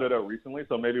haven't brought it out recently,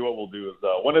 so maybe what we'll do is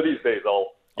one of these days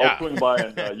I'll swing by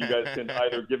and you guys can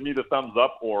either give me the thumbs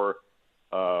up or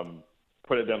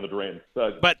put it down the drain.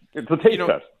 But it's a taste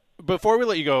test. Before we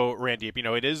let you go, Randeep,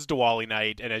 it is Diwali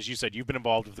night, and as you said, you've been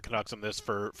involved with the Canucks on this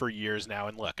for years now.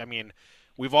 And look, I mean,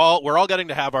 we're all getting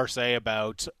to have our say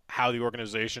about how the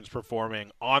organization's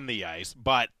performing on the ice,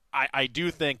 but I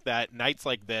do think that nights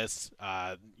like this,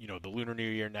 the Lunar New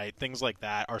Year night, things like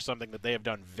that, are something that they have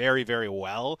done very, very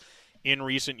well in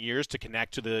recent years to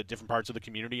connect to the different parts of the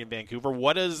community in Vancouver.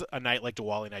 What does a night like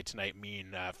Diwali night tonight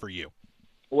mean for you?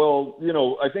 Well,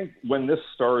 I think when this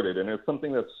started, and it's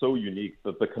something that's so unique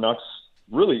that the Canucks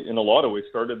really, in a lot of ways,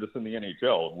 started this in the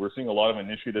NHL. We're seeing a lot of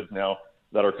initiatives now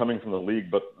that are coming from the league,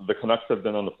 but the Canucks have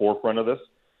been on the forefront of this.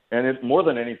 And more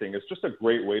than anything, it's just a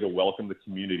great way to welcome the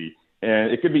community.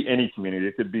 And it could be any community.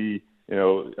 It could be,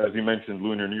 as you mentioned,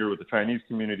 Lunar New Year with the Chinese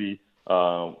community,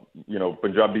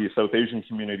 Punjabi, South Asian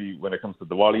community when it comes to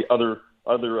Diwali,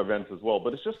 other events as well.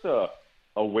 But it's just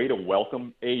a way to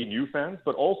welcome new fans,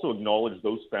 but also acknowledge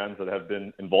those fans that have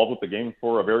been involved with the game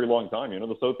for a very long time.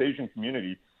 The South Asian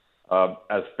community,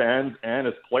 as fans and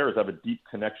as players, have a deep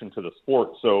connection to the sport.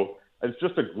 So it's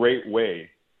just a great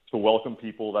way to welcome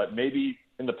people that maybe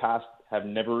in the past have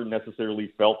never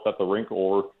necessarily felt that the rink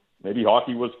or maybe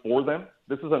hockey was for them.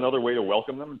 This is another way to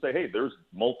welcome them and say, hey, there's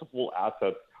multiple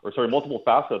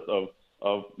facets of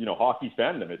hockey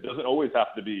fandom. It doesn't always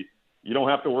have to be. You don't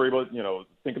have to worry about,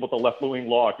 think about the left wing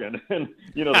lock and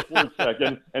the forward check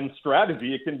and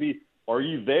strategy. It can be, are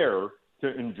you there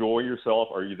to enjoy yourself?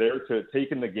 Are you there to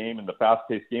take in the game in the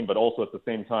fast-paced game, but also at the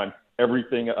same time,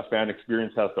 everything a fan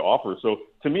experience has to offer? So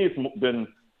to me, it's been,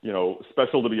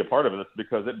 special to be a part of it. It's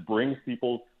because it brings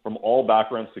people from all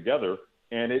backgrounds together,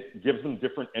 and it gives them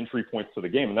different entry points to the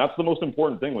game. And that's the most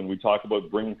important thing when we talk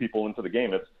about bringing people into the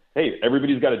game. It's, hey,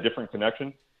 everybody's got a different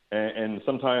connection, and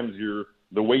sometimes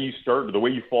the way you start, or the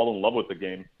way you fall in love with the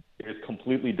game is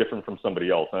completely different from somebody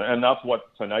else. And that's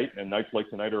what tonight and nights like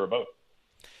tonight are about.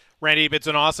 Randy, it's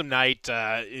an awesome night.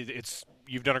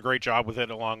 You've done a great job with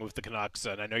it along with the Canucks,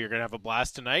 and I know you're going to have a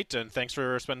blast tonight, and thanks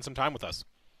for spending some time with us.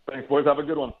 Thanks, boys. Have a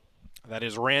good one. That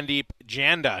is Randeep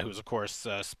Janda, who's, of course,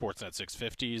 Sportsnet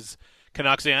 650's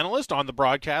Canucks analyst on the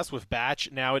broadcast with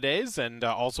Batch nowadays, and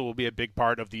also will be a big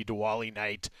part of the Diwali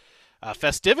night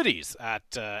festivities at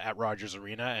Rogers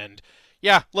Arena. And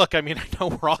yeah, look, I mean, I know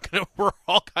we're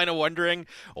all kind of wondering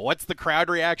what's the crowd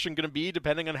reaction going to be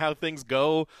depending on how things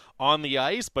go on the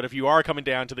ice. But if you are coming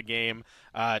down to the game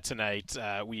tonight,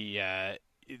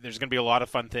 there's going to be a lot of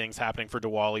fun things happening for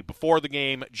Diwali before the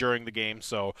game, during the game.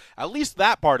 So at least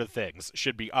that part of things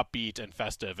should be upbeat and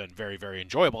festive and very, very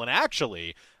enjoyable. And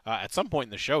actually, at some point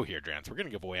in the show here, Drance, we're going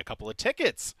to give away a couple of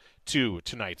tickets to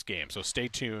tonight's game. So stay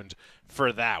tuned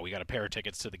for that. We got a pair of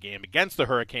tickets to the game against the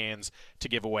Hurricanes to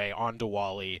give away on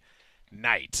Diwali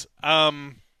night.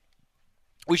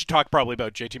 We should talk probably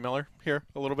about JT Miller here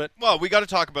a little bit. Well, we got to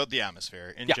talk about the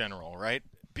atmosphere in general, right?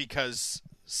 Because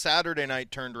Saturday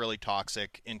night turned really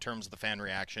toxic in terms of the fan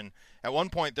reaction. At one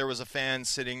point, there was a fan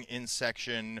sitting in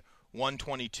section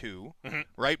 122,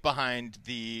 right behind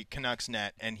the Canucks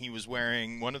net, and he was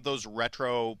wearing one of those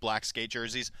retro black skate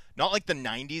jerseys, not like the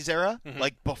 90s era,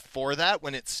 like before that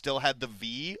when it still had the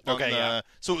V on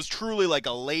So it was truly like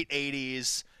a late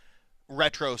 80s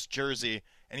retro jersey,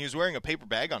 and he was wearing a paper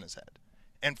bag on his head.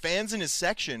 And fans in his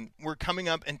section were coming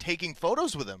up and taking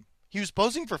photos with him. He was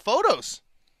posing for photos.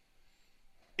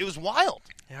 It was wild.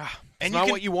 Yeah, it's not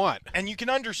what you want. And you can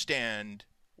understand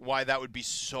why that would be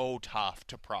so tough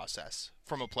to process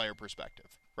from a player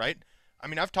perspective, right? I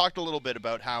mean, I've talked a little bit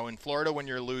about how in Florida when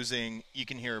you're losing, you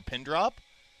can hear a pin drop.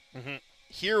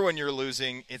 Here when you're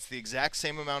losing, it's the exact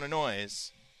same amount of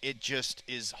noise. It just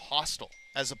is hostile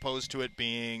as opposed to it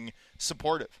being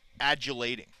supportive,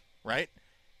 adulating, right?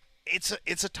 It's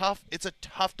a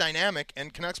tough dynamic,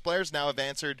 and Canucks players now have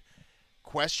answered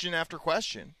question after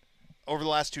question over the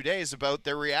last 2 days about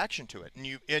their reaction to it.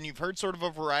 And you've heard sort of a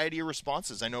variety of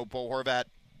responses. I know Bo Horvat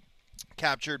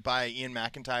captured by Ian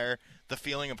McIntyre the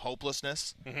feeling of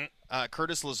hopelessness.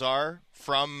 Curtis Lazar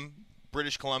from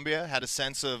British Columbia had a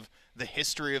sense of the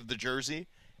history of the jersey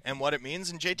and what it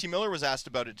means. And JT Miller was asked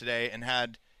about it today and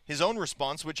had his own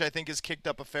response, which I think has kicked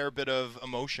up a fair bit of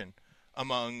emotion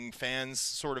among fans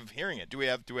sort of hearing it. Do we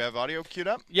have audio queued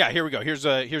up? Yeah, here we go. Here's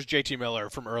JT Miller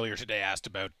from earlier today asked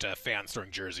about fans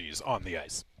throwing jerseys on the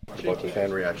ice. About the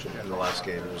fan reaction in the last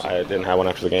game. I didn't have one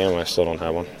after the game. I still don't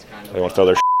have one. They want to throw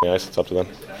their on the ice. It's up to them.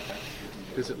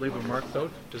 Does it leave a mark, though?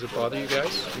 Does it bother you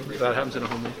guys if that happens in a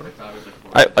home opener?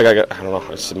 I don't know.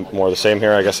 It's more the same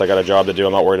here. I guess I got a job to do.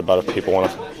 I'm not worried about if people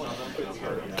want to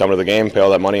come to the game, pay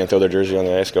all that money, and throw their jersey on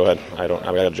the ice. Go ahead. I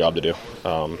got a job to do.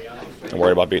 I'm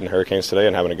worried about beating the Hurricanes today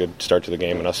and having a good start to the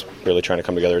game and us really trying to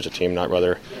come together as a team, not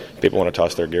whether people want to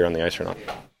toss their gear on the ice or not.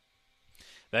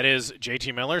 That is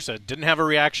JT Miller. So didn't have a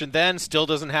reaction then, still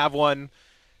doesn't have one.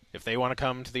 If they want to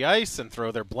come to the ice and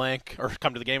throw their blank, or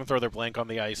come to the game and throw their blank on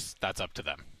the ice, that's up to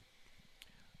them.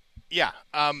 Yeah.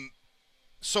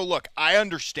 So look, I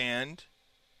understand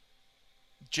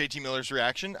JT Miller's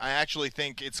reaction. I actually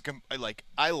think it's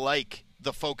I like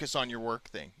the focus on your work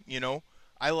thing, you know?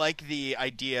 I like the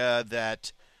idea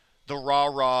that the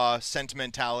rah-rah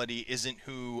sentimentality isn't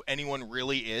who anyone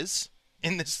really is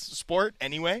in this sport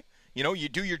anyway. You know, you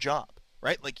do your job,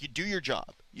 right? Like, you do your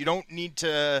job. You don't need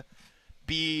to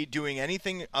be doing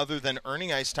anything other than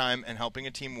earning ice time and helping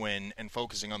a team win and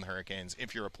focusing on the Hurricanes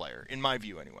if you're a player, in my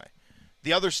view anyway.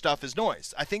 The other stuff is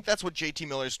noise. I think that's what JT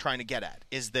Miller is trying to get at,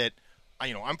 is that,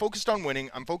 I'm focused on winning.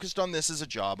 I'm focused on this as a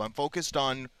job. I'm focused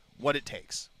on what it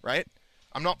takes, right?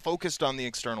 I'm not focused on the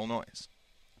external noise.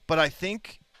 But I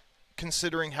think,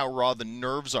 considering how raw the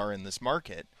nerves are in this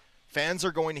market, fans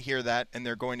are going to hear that, and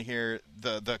they're going to hear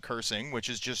the cursing, which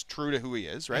is just true to who he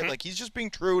is, right? Like, he's just being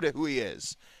true to who he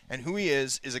is. And who he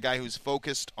is a guy who's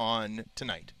focused on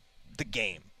tonight, the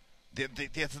game.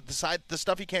 The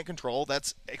stuff he can't control,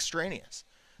 that's extraneous.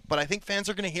 but I think fans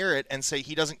are going to hear it and say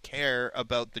he doesn't care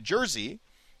about the jersey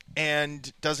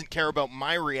and doesn't care about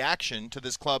my reaction to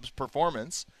this club's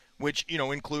performance, which,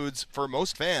 includes, for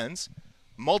most fans,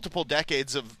 multiple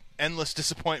decades of endless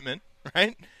disappointment,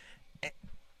 right?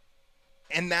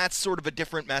 And that's sort of a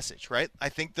different message, right? I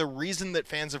think the reason that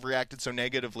fans have reacted so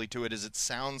negatively to it is it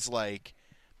sounds like,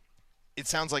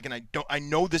 and I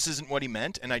know this isn't what he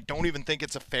meant, and I don't even think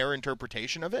it's a fair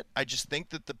interpretation of it. I just think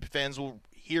that the fans will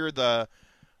hear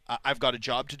I've got a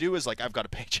job to do as like I've got a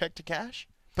paycheck to cash,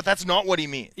 but that's not what he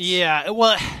means. Yeah,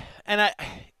 well, and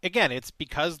again, it's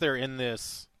because they're in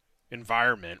this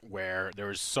environment where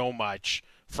there's so much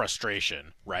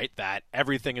frustration, right? That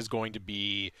everything is going to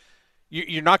be.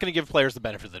 You're not going to give players the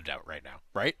benefit of the doubt right now,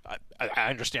 right? I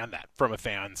understand that from a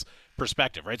fan's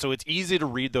perspective, right? So it's easy to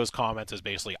read those comments as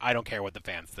basically, I don't care what the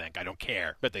fans think. I don't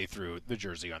care that they threw the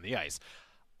jersey on the ice.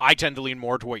 I tend to lean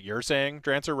more to what you're saying,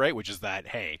 Drancer, right? Which is that,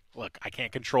 hey, look, I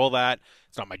can't control that.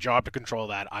 It's not my job to control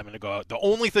that. I'm going to go out. The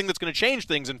only thing that's going to change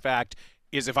things, in fact,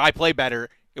 is if I play better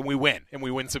and we win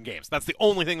some games. That's the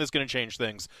only thing that's going to change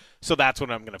things. So that's what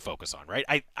I'm going to focus on, right?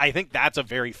 I think that's a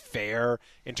very fair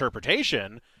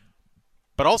interpretation.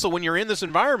 But also, when you're in this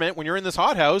environment, when you're in this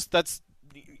hothouse,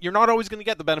 you're not always going to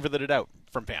get the benefit of the doubt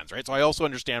from fans, right? So I also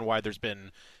understand why there's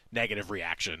been negative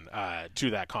reaction to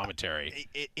that commentary.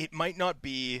 It might not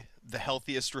be the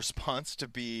healthiest response to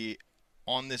be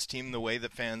on this team the way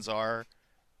that fans are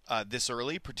this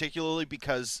early, particularly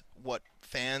because what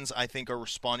fans, I think, are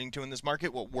responding to in this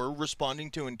market, what we're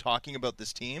responding to and talking about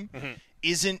this team,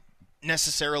 isn't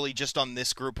necessarily just on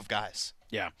this group of guys.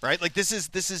 Yeah. Right? Like, this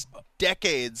is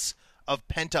decades of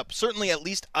pent-up, certainly at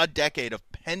least a decade of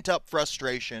pent-up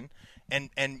frustration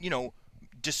and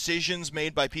decisions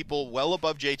made by people well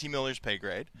above JT Miller's pay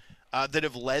grade that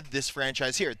have led this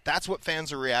franchise here. That's what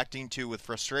fans are reacting to with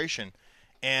frustration.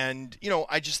 And,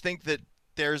 I just think that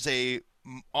there's an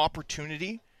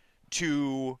opportunity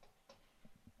that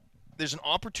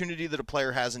a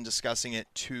player has in discussing it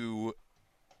to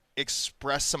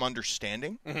express some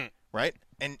understanding, right?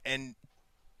 And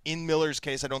in Miller's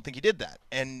case, I don't think he did that.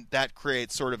 And that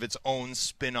creates sort of its own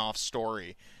spin-off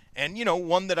story. And,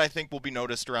 one that I think will be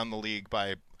noticed around the league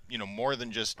by, more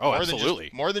than just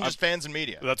fans and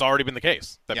media. That's already been the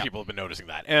case, that people have been noticing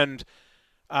that. And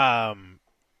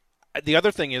the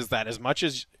other thing is that as much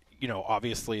as,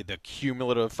 obviously the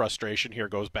cumulative frustration here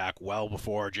goes back well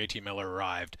before JT Miller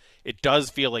arrived, it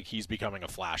does feel like he's becoming a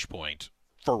flashpoint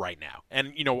for right now.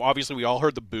 And, obviously we all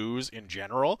heard the boos in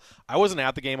general. I wasn't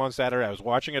at the game on Saturday. I was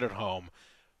watching it at home.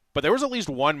 But there was at least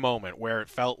one moment where it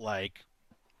felt like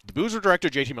the boos were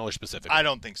directed at JT Miller specifically. I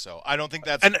don't think so. I don't think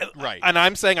that's right. And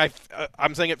I'm saying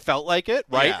it felt like it,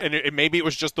 right? Yeah. And maybe it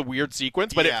was just the weird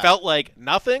sequence, but it felt like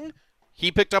nothing.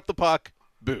 He picked up the puck,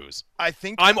 boos.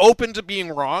 I'm open to being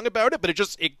wrong about it, but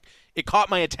it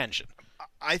caught my attention.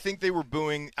 I think they were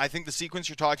booing. I think the sequence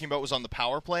you're talking about was on the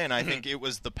power play, and I think it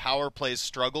was the power play's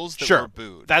struggles that were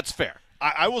booed. That's fair.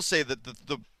 I will say that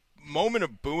the moment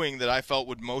of booing that I felt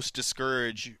would most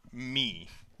discourage me,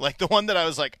 like the one that I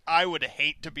was like, I would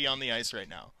hate to be on the ice right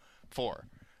now for.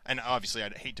 And obviously,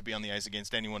 I'd hate to be on the ice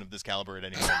against anyone of this caliber at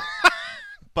any moment.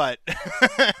 but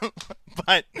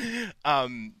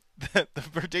the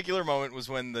particular moment was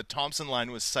when the Thompson line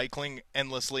was cycling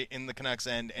endlessly in the Canucks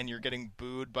end, and you're getting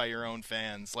booed by your own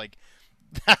fans. Like,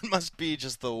 that must be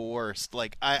just the worst.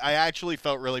 Like, I actually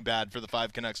felt really bad for the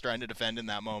 5 Canucks trying to defend in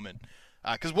that moment.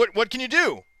 Because what can you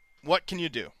do? What can you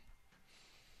do?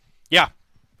 Yeah.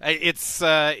 I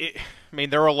mean,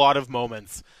 there were a lot of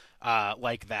moments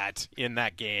like that in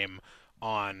that game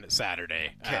on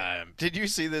Saturday. Did you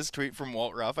see this tweet from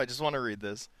Walt Ruff? I just want to read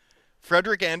this.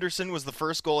 Frederik Andersen was the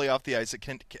first goalie off the ice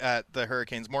at the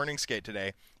Hurricanes morning skate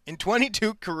today. In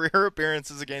 22 career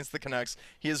appearances against the Canucks,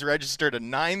 he has registered a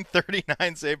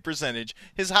 .939 save percentage,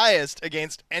 his highest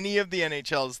against any of the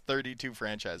NHL's 32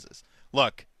 franchises.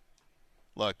 Look.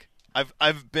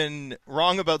 I've been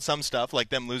wrong about some stuff, like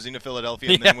them losing to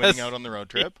Philadelphia and then winning out on the road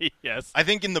trip. Yes. I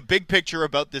think in the big picture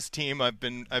about this team, I've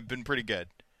been pretty good.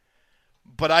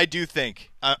 But I do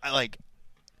think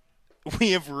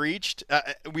we have reached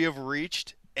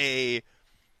a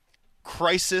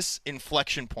crisis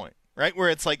inflection point, right? Where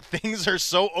it's like things are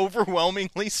so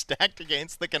overwhelmingly stacked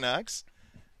against the Canucks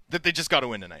that they just got to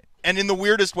win tonight. And in the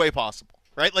weirdest way possible,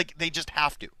 right? Like, they just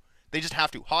have to.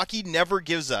 Hockey never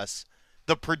gives us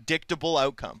the predictable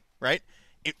outcome, right?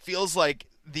 It feels like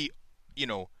the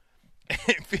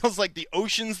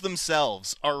oceans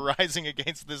themselves are rising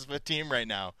against this team right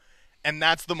now. And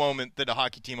that's the moment that a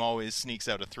hockey team always sneaks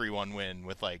out a 3-1 win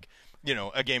with like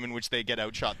a game in which they get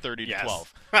outshot 30-12.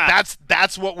 Yes.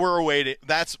 That's what we're awaiting.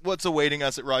 That's what's awaiting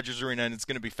us at Rogers Arena, and it's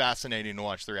going to be fascinating to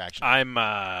watch the reaction.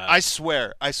 I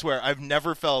swear, I've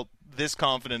never felt this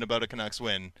confident about a Canucks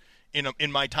win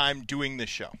in my time doing this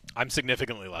show. I'm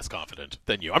significantly less confident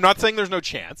than you. I'm not saying there's no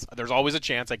chance. There's always a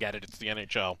chance. I get it. It's the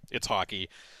NHL. It's hockey.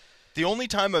 The only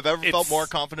time I've ever felt more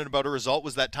confident about a result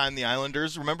was that time the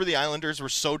Islanders were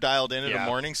so dialed in at a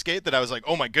morning skate that I was like,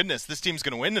 oh my goodness, this team's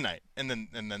going to win tonight. And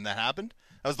then that happened.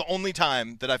 That was the only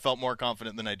time that I felt more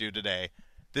confident than I do today.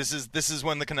 This is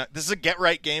when this is a get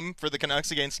right game for the Canucks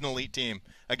against an elite team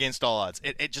against all odds.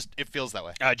 It feels that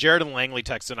way. Jared and Langley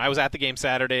texted, I was at the game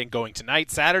Saturday and going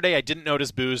tonight. Saturday, I didn't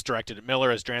notice boos directed at Miller.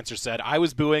 As Drancer said, I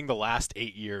was booing the last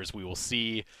 8 years. We will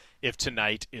see if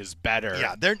tonight is better.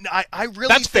 Yeah,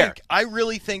 I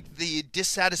really think the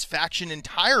dissatisfaction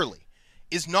entirely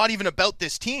is not even about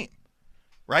this team,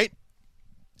 right?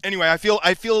 Anyway, I feel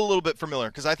a little bit for Miller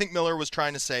because I think Miller was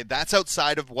trying to say that's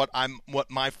outside of what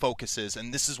my focus is,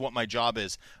 and this is what my job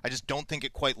is. I just don't think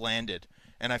it quite landed,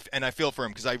 and I feel for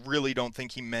him because I really don't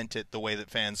think he meant it the way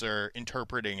that fans are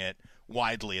interpreting it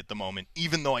widely at the moment.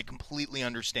 Even though I completely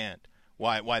understand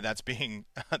why that's the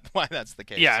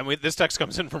case. Yeah, and this text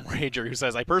comes in from Ranger who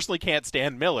says, I personally can't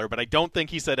stand Miller, but I don't think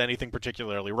he said anything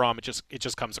particularly wrong. It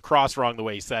just comes across wrong the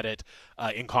way he said it,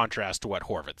 in contrast to what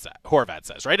Horvat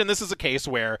says, right? And this is a case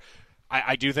where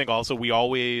I do think also we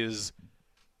always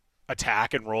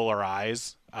attack and roll our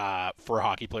eyes for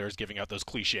hockey players giving out those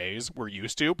cliches we're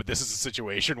used to, but this is a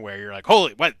situation where you're like,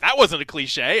 holy, what? That wasn't a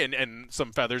cliche, and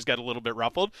some feathers get a little bit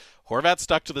ruffled. Horvat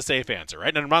stuck to the safe answer, right?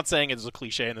 And I'm not saying it's a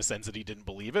cliche in the sense that he didn't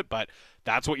believe it, but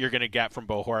that's what you're going to get from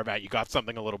Bo Horvat. You got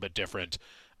something a little bit different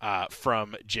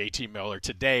from JT Miller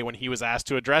today when he was asked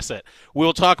to address it.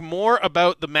 We'll talk more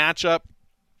about the matchup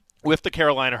with the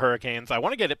Carolina Hurricanes. I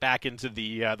want to get it back into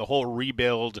the whole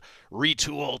rebuild,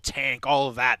 retool, tank, all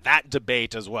of that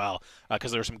debate as well,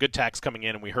 because there were some good texts coming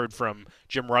in, and we heard from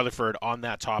Jim Rutherford on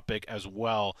that topic as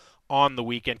well on the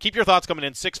weekend. Keep your thoughts coming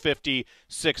in, 650.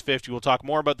 We'll talk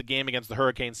more about the game against the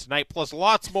Hurricanes tonight, plus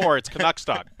lots more. It's Canucks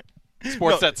Talk.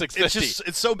 Sportsnet 650.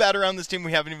 It's so bad around this team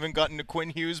we haven't even gotten to Quinn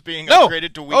Hughes being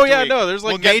upgraded to week to week. There's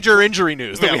major injury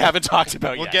news that we haven't talked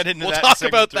about yet. We'll get into that. We'll talk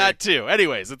about that too.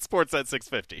 Anyways, it's Sportsnet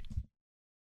 650.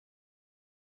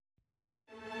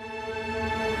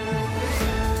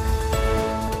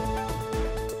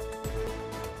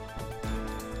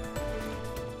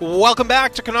 Welcome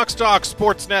back to Canucks Talk,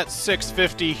 Sportsnet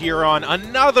 650 here on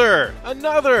another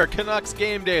Canucks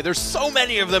game day. There's so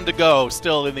many of them to go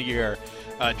still in the year.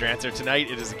 Drancer, tonight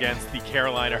it is against the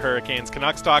Carolina Hurricanes.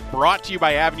 Canucks Talk brought to you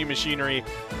by Avenue Machinery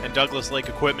and Douglas Lake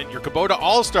Equipment. Your Kubota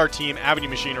All-Star Team,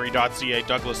 avenuemachinery.ca,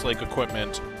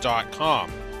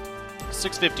 douglaslakeequipment.com.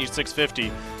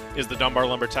 650 is the Dunbar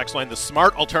Lumber text line. The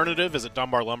smart alternative is at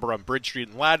Dunbar Lumber on Bridge Street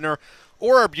in Ladner,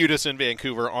 or Arbutus in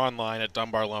Vancouver, online at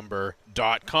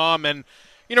dunbarlumber.com. And,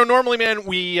 normally, man,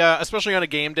 we, especially on a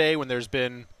game day when there's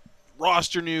been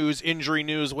roster news, injury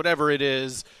news, whatever it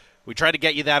is, we try to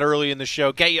get you that early in the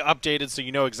show, get you updated so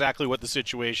you know exactly what the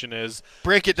situation is.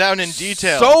 Break it down in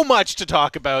detail. So much to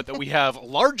talk about that we have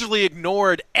largely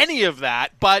ignored any of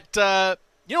that. But, it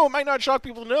might not shock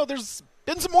people to know there's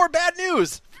been some more bad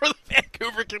news for the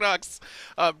Vancouver Canucks.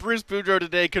 Bruce Boudreau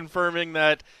today confirming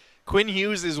that Quinn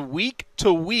Hughes is week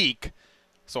to week,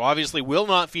 so obviously will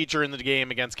not feature in the game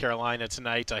against Carolina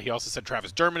tonight. He also said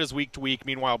Travis Dermott is week to week.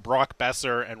 Meanwhile, Brock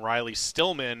Besser and Riley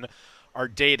Stillman are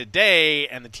day-to-day,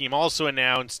 and the team also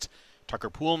announced Tucker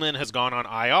Poolman has gone on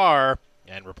IR,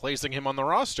 and replacing him on the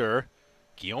roster,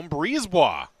 Guillaume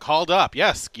Brisebois called up.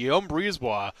 Yes, Guillaume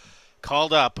Brisebois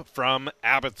called up from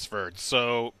Abbotsford.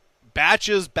 So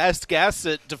Batch's best guess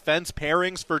at defense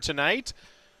pairings for tonight,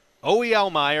 OEL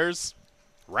Myers,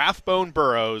 Rathbone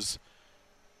Burrows,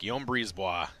 Guillaume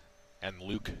Brisebois, and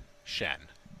Luke Shen.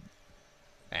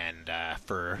 And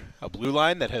for a blue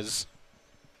line that has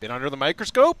been under the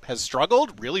microscope, has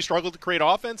really struggled to create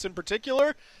offense in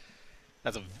particular,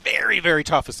 that's a very, very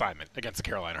tough assignment against the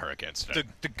Carolina Hurricanes today.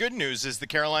 The good news is the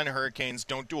Carolina Hurricanes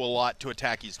don't do a lot to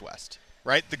attack East-West,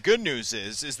 right? The good news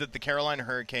is that the Carolina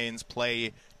Hurricanes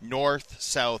play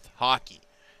north-south hockey.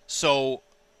 So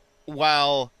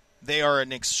while they are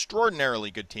an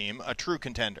extraordinarily good team, a true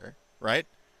contender, right?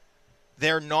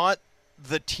 They're not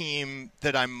the team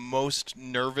that I'm most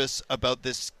nervous about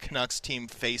this Canucks team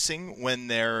facing when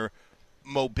their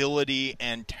mobility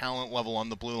and talent level on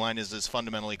the blue line is as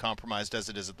fundamentally compromised as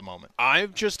it is at the moment. I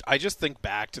just think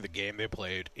back to the game they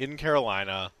played in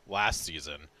Carolina last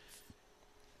season.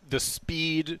 The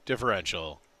speed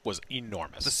differential was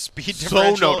enormous. The speed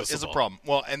differential is a problem.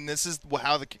 Well, and this is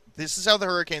how the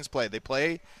Hurricanes play. They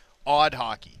play odd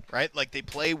hockey, right? Like they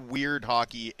play weird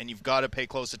hockey, and you've got to pay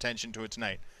close attention to it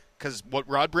tonight. Because what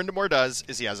Rod Brindamore does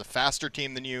is he has a faster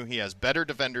team than you. He has better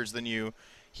defenders than you.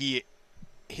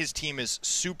 His team is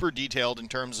super detailed in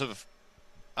terms of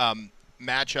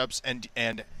matchups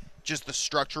and just the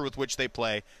structure with which they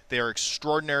play. They are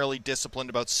extraordinarily disciplined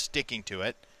about sticking to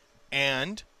it,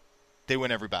 and they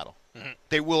win every battle. Mm-hmm.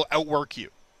 They will outwork you.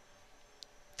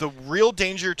 The real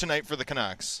danger tonight for the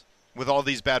Canucks, with all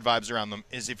these bad vibes around them,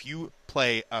 is if you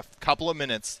play a couple of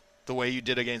minutes the way you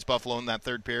did against Buffalo in that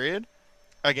third period,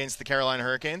 against the Carolina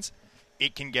Hurricanes,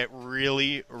 it can get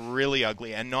really, really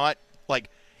ugly. And not, like,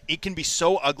 it can be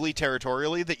so ugly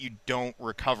territorially that you don't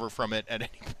recover from it at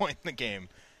any point in the game.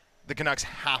 The Canucks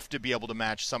have to be able to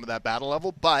match some of that battle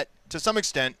level, but to some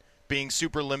extent, being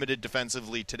super limited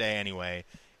defensively today anyway,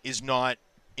 is not,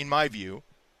 in my view,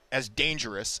 as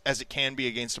dangerous as it can be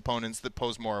against opponents that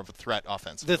pose more of a threat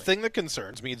offensively. The thing that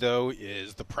concerns me, though,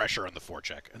 is the pressure on the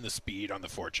forecheck and the speed on the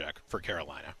forecheck for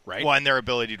Carolina, right? Well, and their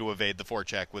ability to evade the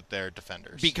forecheck with their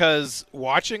defenders. Because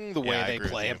watching the way Yeah, I they agree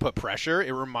play with and you. put pressure,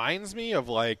 it reminds me of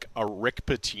like a Rick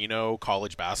Pitino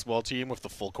college basketball team with the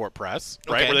full court press,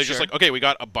 right? Okay, Where they're sure. just like, okay, we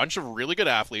got a bunch of really good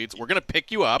athletes. We're going to pick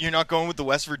you up. You're not going with the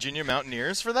West Virginia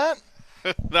Mountaineers for that?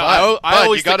 No, I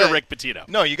always you think gotta- of Rick Pitino.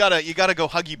 No, you gotta go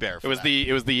Huggy Bear. For It was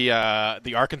that.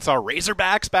 the Arkansas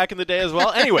Razorbacks back in the day as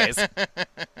well. Anyways,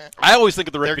 I always think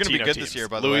of the Rick They're Pitino gonna be good teams. this year,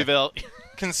 by the way. Louisville.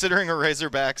 Considering a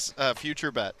Razorbacks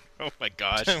future bet Oh my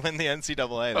gosh. to win the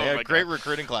NCAA. They Oh had my a great God.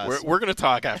 recruiting class. We're going to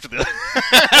talk after the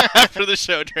after the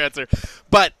show transfer.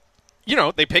 But, you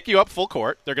know, they pick you up full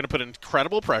court. They're going to put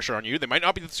incredible pressure on you. They might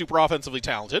not be super offensively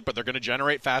talented, but they're going to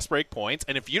generate fast break points.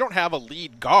 And if you don't have a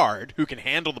lead guard who can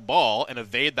handle the ball and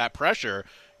evade that pressure,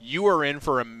 you are in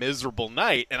for a miserable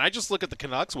night. And I just look at the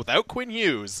Canucks without Quinn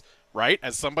Hughes, right,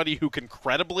 as somebody who can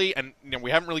credibly, and you know, we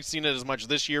haven't really seen it as much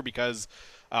this year because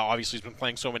obviously he's been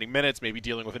playing so many minutes, maybe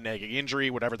dealing with a nagging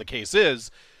injury, whatever the case is.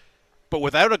 But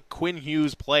without a Quinn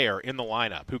Hughes player in the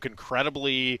lineup who can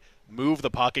credibly move the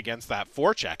puck against that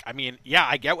forecheck, I mean, yeah,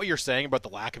 I get what you're saying about the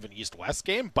lack of an East-West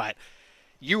game, but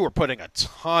you were putting a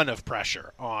ton of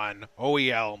pressure on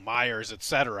OEL, Myers,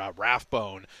 etc.,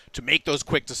 Rathbone to make those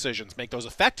quick decisions, make those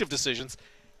effective decisions.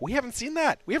 We haven't seen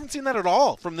that. We haven't seen that at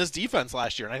all from this defense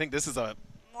last year, and I think this is a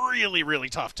really, really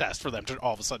tough test for them to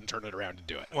all of a sudden turn it around and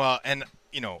do it. Well, and,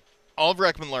 you know, Oliver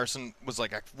Ekman-Larsson was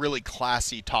like a really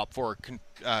classy top four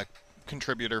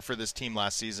contributor for this team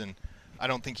last season. I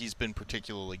don't think he's been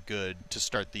particularly good to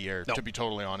start the year, No. to be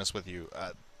totally honest with you.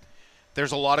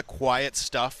 There's a lot of quiet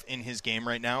stuff in his game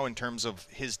right now in terms of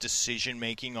his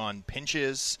decision-making on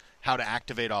pinches, how to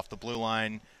activate off the blue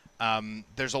line.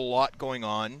 There's a lot going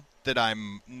on that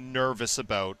I'm nervous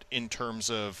about in terms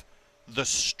of the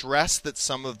stress that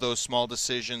some of those small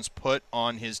decisions put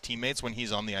on his teammates when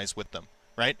he's on the ice with them,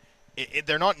 right?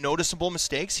 They're not noticeable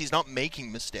mistakes. He's not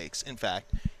making mistakes, in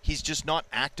fact. He's just not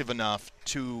active enough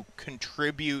to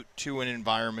contribute to an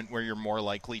environment where you're more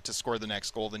likely to score the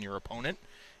next goal than your opponent,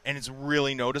 and it's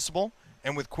really noticeable.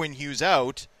 And with Quinn Hughes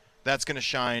out, that's going to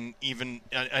shine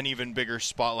an even bigger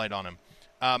spotlight on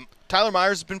him. Tyler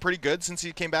Myers has been pretty good since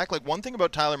he came back. Like, one thing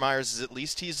about Tyler Myers is at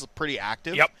least he's pretty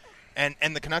active. Yep.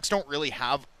 And the Canucks don't really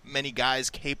have many guys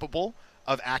capable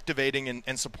of activating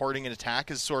and supporting an attack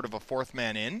as sort of a fourth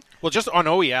man in. Well, just on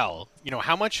OEL, you know,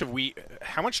 how much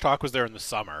talk was there in the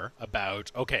summer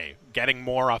about, okay, getting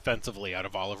more offensively out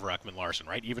of Oliver Ekman-Larsson,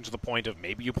 right? Even to the point of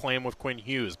maybe you play him with Quinn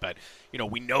Hughes, but, you know,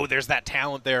 we know there's that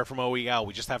talent there from OEL.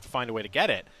 We just have to find a way to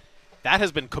get it. That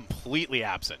has been completely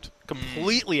absent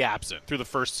through the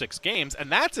first 6 games,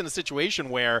 and that's in a situation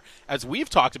where, as we've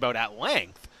talked about at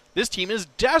length, this team is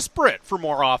desperate for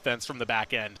more offense from the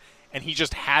back end, and he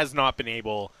just has not been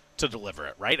able to deliver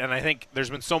it, right? And I think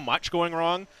there's been so much going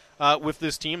wrong with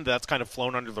this team that's kind of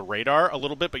flown under the radar a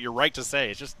little bit, but you're right to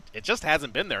say it just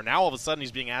hasn't been there. Now all of a sudden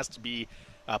he's being asked to be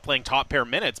playing top pair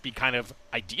minutes, be kind of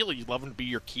ideally you'd love him to be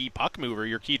your key puck mover,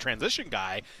 your key transition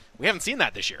guy. We haven't seen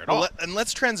that this year at all. And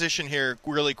let's transition here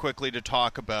really quickly to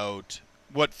talk about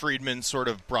what Friedman sort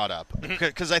of brought up,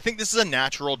 because I think this is a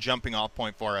natural jumping off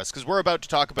point for us, because we're about to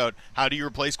talk about how do you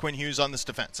replace Quinn Hughes on this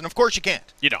defense, and of course you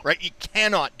can't. You don't. Right? You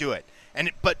cannot do it.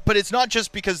 And but it's not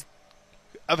just because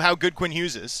of how good Quinn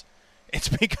Hughes is; it's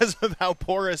because of how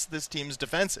porous this team's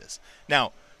defense is.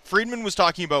 Now, Friedman was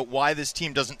talking about why this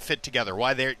team doesn't fit together,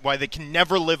 why they can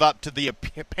never live up to the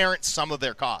apparent sum of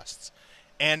their costs.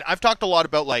 And I've talked a lot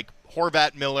about like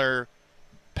Horvat, Miller,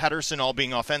 Pettersson all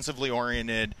being offensively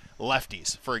oriented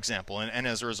lefties, for example, and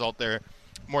as a result, they're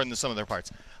more than the sum of their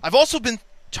parts. I've also been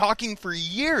talking for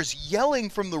years, yelling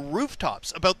from the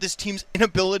rooftops about this team's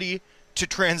inability to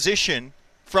transition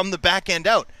from the back end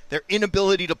out, their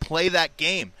inability to play that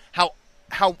game,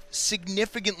 how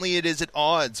significantly it is at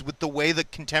odds with the way the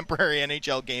contemporary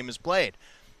NHL game is played.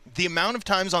 The amount of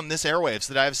times on this airwaves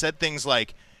that I've said things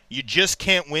like, you just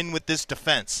can't win with this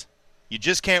defense. You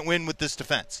just can't win with this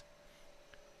defense.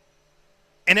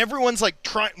 And everyone's like,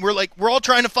 we're all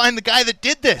trying to find the guy that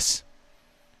did this.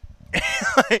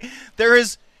 There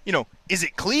is, is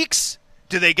it cliques?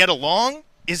 Do they get along?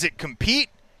 Is it compete?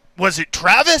 Was it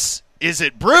Travis? Is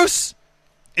it Bruce?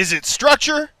 Is it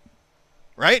structure?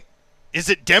 Right? Is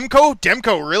it Demko?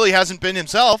 Demko really hasn't been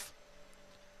himself.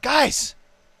 Guys,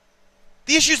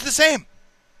 the issue's the same.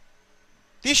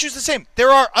 The issue's the same. There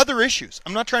are other issues.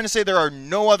 I'm not trying to say there are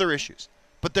no other issues.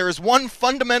 But there is one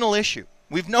fundamental issue.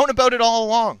 We've known about it all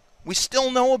along. We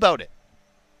still know about it.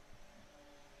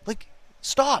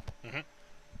 Stop. Mm-hmm.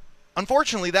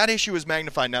 Unfortunately, that issue is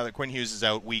magnified now that Quinn Hughes is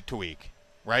out week to week.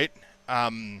 Right?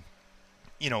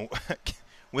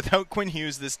 Without Quinn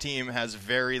Hughes, this team has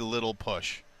very little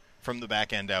push from the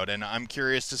back end out. And I'm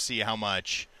curious to see how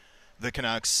much the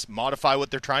Canucks modify what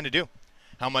they're trying to do.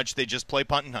 How much they just play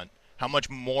punt and hunt. How much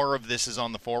more of this is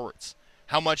on the forwards.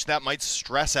 How much that might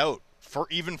stress out for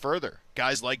even further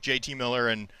guys like JT Miller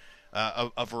and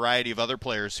a variety of other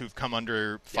players who've come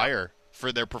under fire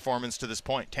for their performance to this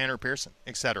point. Tanner Pearson,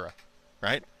 etc.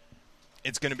 Right?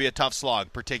 It's going to be a tough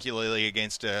slog, particularly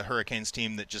against a Hurricanes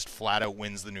team that just flat out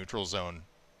wins the neutral zone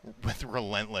with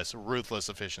relentless, ruthless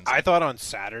efficiency. I thought on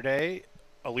Saturday,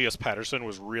 Elias Pettersson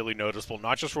was really noticeable,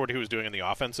 not just for what he was doing in the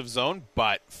offensive zone,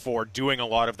 but for doing a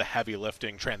lot of the heavy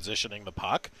lifting, transitioning the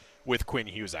puck with Quinn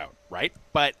Hughes out, right?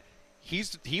 But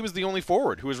he was the only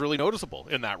forward who was really noticeable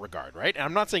in that regard, right? And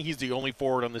I'm not saying he's the only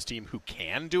forward on this team who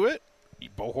can do it.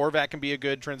 Bo Horvat can be a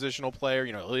good transitional player.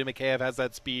 Ilya Mikheyev has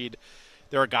that speed.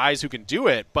 There are guys who can do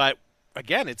it, but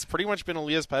again, it's pretty much been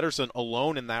Elias Pettersson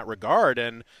alone in that regard,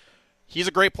 and he's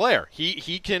a great player.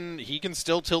 He can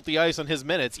still tilt the ice on his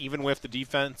minutes, even with the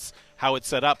defense, how it's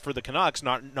set up for the Canucks,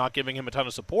 not giving him a ton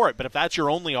of support. But if that's your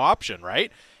only option,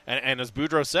 right? And as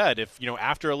Boudreau said, if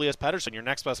after Elias Pettersson, your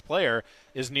next best player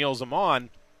is Neil Zaman,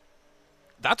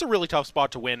 that's a really tough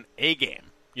spot to win a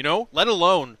game. Let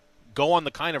alone go on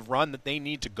the kind of run that they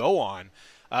need to go on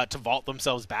to vault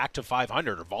themselves back to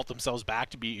 500 or vault themselves back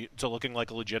to looking like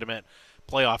a legitimate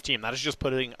playoff team. That is just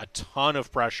putting a ton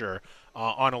of pressure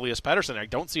on Elias Pettersson. I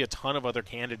don't see a ton of other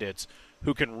candidates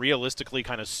who can realistically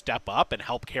kind of step up and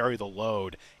help carry the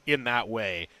load in that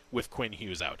way with Quinn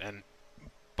Hughes out. And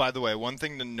by the way, one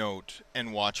thing to note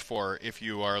and watch for if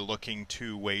you are looking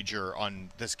to wager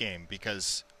on this game,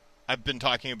 because I've been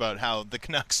talking about how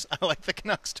I like the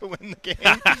Canucks to win the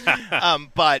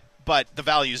game, but the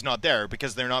value's not there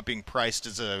because they're not being priced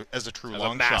as a true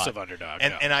long shot. Massive underdog.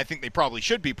 And I think they probably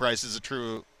should be priced as a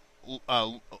true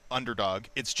underdog.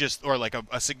 It's just, or like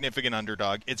a significant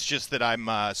underdog. It's just that I'm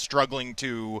struggling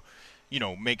to,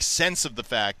 make sense of the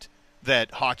fact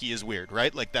that hockey is weird,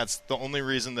 right? Like that's the only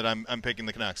reason that I'm picking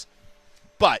the Canucks.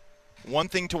 But one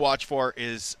thing to watch for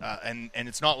is, and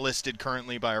it's not listed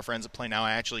currently by our friends at Play Now.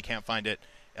 I actually can't find it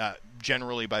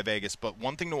generally by Vegas. But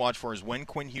one thing to watch for is when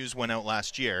Quinn Hughes went out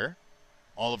last year,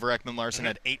 Oliver Ekman-Larsson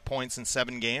had 8 points in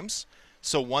 7 games.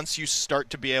 So once you start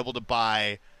to be able to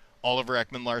buy Oliver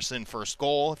Ekman-Larsson first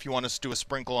goal, if you want to do a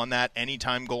sprinkle on that,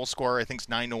 anytime goal scorer, I think it's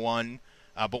 9-1.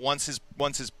 But once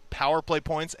his power play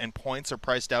points and points are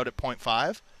priced out at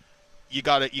 0.5, you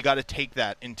gotta take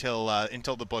that until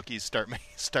the bookies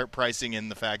start pricing in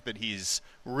the fact that he's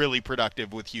really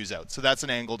productive with Hughes out. So that's an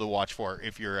angle to watch for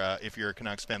if you're a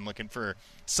Canucks fan looking for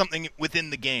something within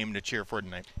the game to cheer for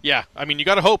tonight. Yeah, I mean you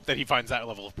got to hope that he finds that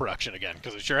level of production again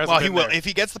because it sure hasn't. Well, he will. If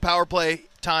he gets the power play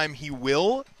time, he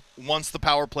will. Once the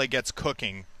power play gets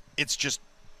cooking, it's just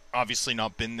obviously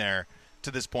not been there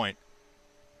to this point.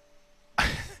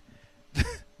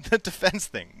 The defense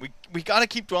thing, we got to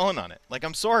keep dwelling on it. Like,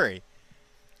 I'm sorry.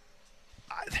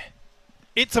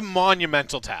 It's a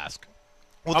monumental task.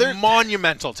 A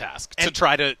monumental task to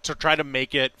try to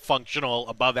make it functional,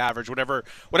 above average, whatever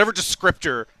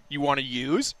descriptor you want to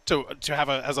use to have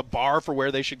as a bar for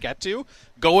where they should get to.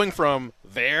 Going from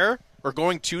there or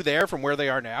going to there from where they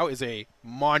are now is a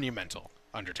monumental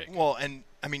undertaking. Well, and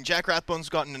I mean Jack Rathbone's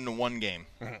gotten into one game,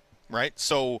 right?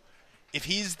 So if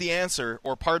he's the answer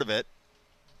or part of it,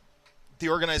 the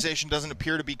organization doesn't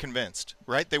appear to be convinced,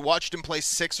 right? They watched him play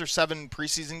 6 or 7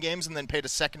 preseason games and then paid a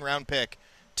second-round pick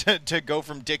to go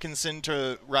from Dickinson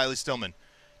to Riley Stillman.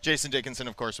 Jason Dickinson,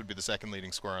 of course, would be the second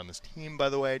leading scorer on this team, by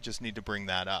the way. Just need to bring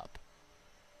that up.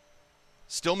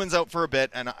 Stillman's out for a bit,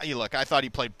 and I thought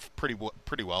he played pretty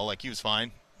well. Like, he was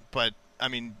fine. But, I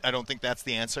mean, I don't think that's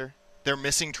the answer. They're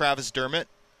missing Travis Dermott.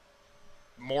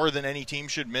 More than any team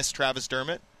should miss Travis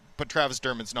Dermott. But Travis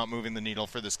Dermott's not moving the needle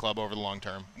for this club over the long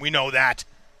term. We know that.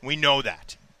 We know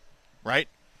that, right?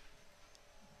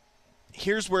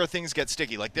 Here's where things get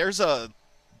sticky. Like there's a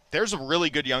really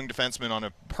good young defenseman on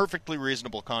a perfectly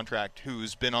reasonable contract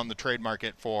who's been on the trade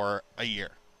market for a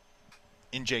year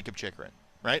in Jacob Chychrun,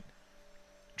 right?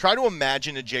 Try to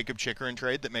imagine a Jacob Chychrun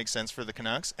trade that makes sense for the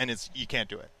Canucks, and you can't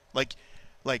do it.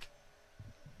 Like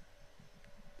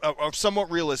a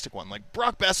somewhat realistic one, like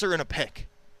Brock Besser and a pick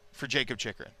for Jacob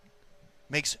Chychrun.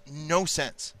 Makes no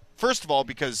sense. First of all,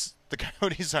 because the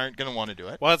Coyotes aren't going to want to do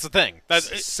it. Well, that's the thing.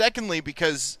 Secondly,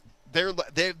 because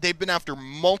they've been after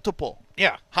multiple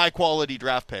Yeah. high-quality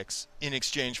draft picks in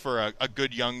exchange for a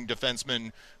good young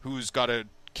defenseman who's got a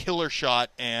killer shot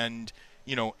and,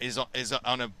 is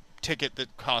on a ticket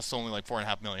that costs only like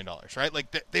 $4.5 million, right?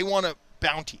 Like they want a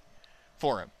bounty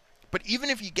for him. But even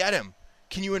if you get him,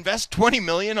 can you invest $20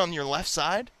 million on your left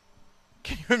side?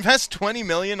 Can you invest $20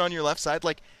 million on your left side?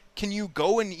 Like, can you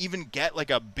go and even get like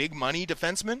a big money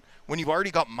defenseman when you've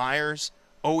already got Myers,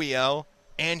 OEL,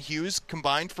 and Hughes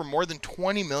combined for more than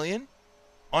 $20 million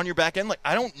on your back end? Like,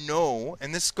 I don't know,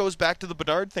 and this goes back to the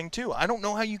Bedard thing too. I don't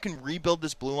know how you can rebuild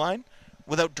this blue line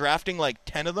without drafting like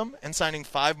 10 of them and signing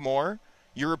 5 more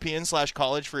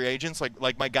European/college free agents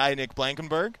like my guy Nick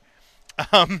Blankenburg.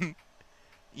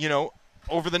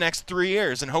 Over the next 3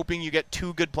 years and hoping you get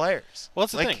 2 good players. Well,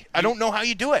 that's the thing. I don't know how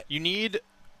you do it. You need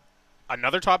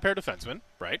another top pair defenseman,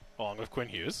 right, along with Quinn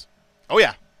Hughes. Oh,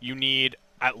 yeah. You need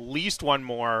at least one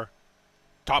more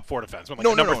top 4 defenseman, like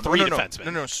No, a number no, 3 no,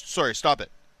 defenseman. No, sorry, stop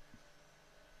it.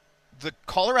 The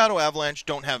Colorado Avalanche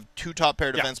don't have 2 top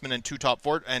pair defensemen and 2 top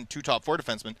 4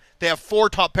 defensemen. They have 4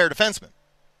 top pair defensemen.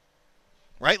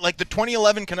 Right? Like the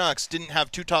 2011 Canucks didn't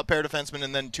have 2 top pair defensemen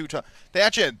and then 2 top. They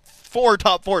actually had 4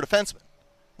 top 4 defensemen.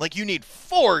 Like you need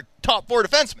 4 top 4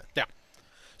 defensemen. Yeah.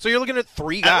 So you're looking at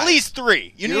 3 guys. At least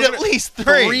 3. You need at least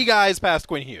 3. 3 guys past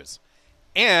Quinn Hughes.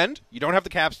 And you don't have the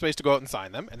cap space to go out and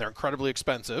sign them, and they're incredibly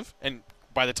expensive. And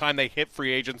by the time they hit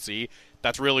free agency,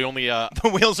 that's really only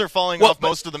the wheels are falling off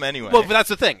most of them anyway. Well, but that's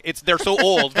the thing. They're so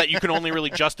old that you can only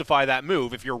really justify that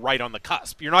move if you're right on the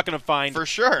cusp. You're not going to find for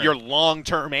sure your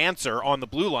long-term answer on the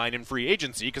blue line in free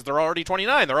agency because they're already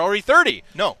 29. They're already 30.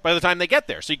 No. By the time they get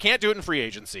there. So you can't do it in free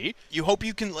agency. You hope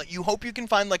you can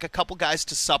find like a couple guys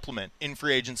to supplement in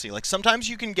free agency. Like sometimes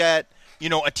you can get a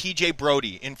TJ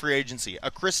Brody in free agency,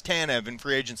 a Chris Tanev in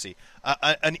free agency,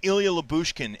 an Ilya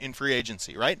Lyubushkin in free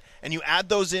agency, right? And you add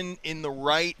those in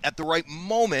at the right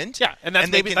moment. Yeah, and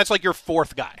that's like your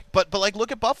 4th guy. But like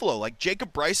look at Buffalo, like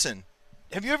Jacob Bryson.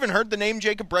 Have you ever heard the name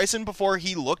Jacob Bryson before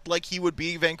he looked like he would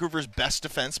be Vancouver's best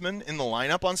defenseman in the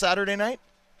lineup on Saturday night?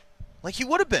 Like he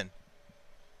would have been.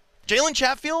 Jalen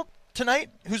Chatfield tonight,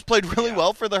 who's played really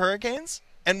well for the Hurricanes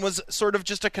and was sort of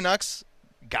just a Canucks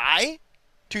guy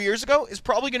 2 years ago, is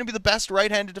probably going to be the best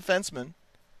right-handed defenseman,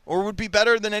 or will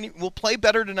play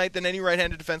better tonight than any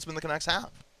right-handed defenseman the Canucks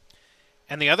have.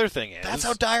 And the other thing is, that's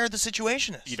how dire the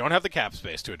situation is. You don't have the cap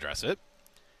space to address it.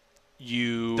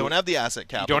 You don't have the asset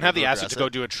cap. You don't have the asset to go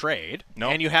do a trade. No.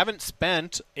 And you haven't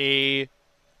spent a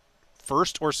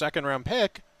 1st or 2nd round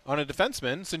pick on a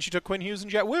defenseman since you took Quinn Hughes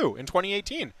and Jet Wu in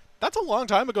 2018. That's a long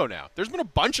time ago now. There's been a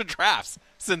bunch of drafts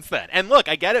since then. And look,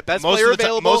 I get it. Best player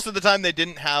available. Most of the time they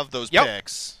didn't have those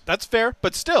picks. That's fair,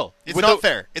 but still. It's not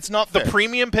fair. It's not fair. The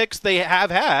premium picks they have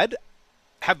had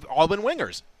have all been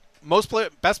wingers.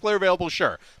 Best player available,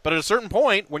 sure. But at a certain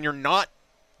point, when you're not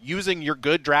using your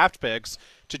good draft picks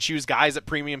to choose guys at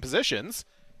premium positions,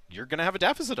 you're going to have a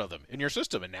deficit of them in your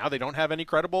system. And now they don't have any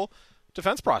credible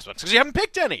defense prospects because you haven't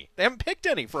picked any. They haven't picked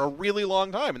any for a really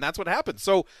long time, and that's what happens.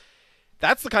 So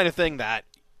that's the kind of thing that,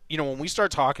 when we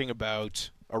start talking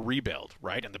about a rebuild,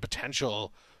 right, and the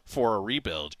potential for a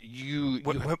rebuild,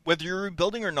 whether you're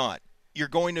rebuilding or not, you're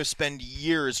going to spend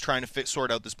years trying to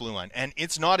sort out this blue line, and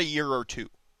it's not a year or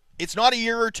two. It's not a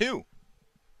year or two,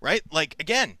 right? Like,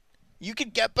 again, you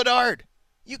could get Bedard.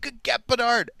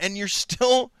 And you're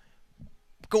still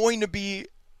going to be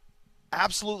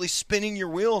absolutely spinning your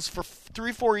wheels for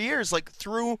 3-4 years, like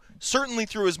certainly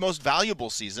through his most valuable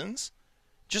seasons,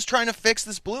 just trying to fix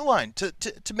this blue line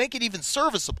to make it even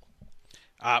serviceable.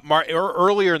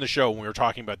 Earlier in the show, when we were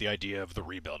talking about the idea of the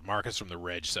rebuild, Marcus from the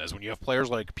Ridge says, when you have players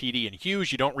like Petey and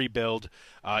Hughes, you don't rebuild.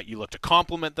 You look to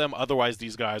complement them. Otherwise,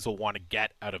 these guys will want to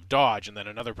get out of Dodge. And then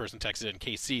another person texted in,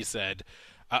 KC said,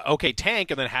 okay,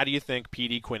 tank. And then how do you think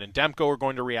Petey, Quinn, and Demko are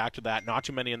going to react to that? Not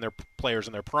too many in their players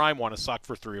in their prime want to suck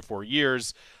for 3 or 4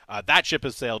 years. That ship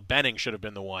has sailed. Benning should have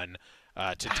been the one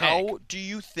to tank. How do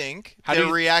you think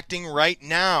they're reacting right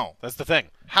now? That's the thing.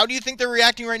 How do you think they're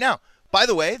reacting right now? By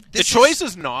the way, the choice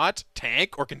is not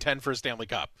tank or contend for a Stanley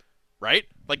Cup, right?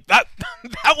 Like that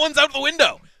one's out the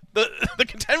window. The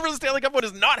contend for the Stanley Cup one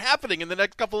is not happening in the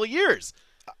next couple of years.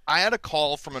 I had a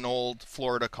call from an old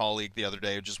Florida colleague the other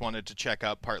day who just wanted to check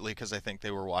up, partly because I think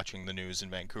they were watching the news in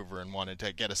Vancouver and wanted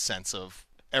to get a sense of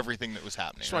everything that was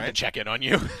happening. Just wanted to check in on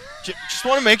you. Just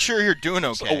want to make sure you're doing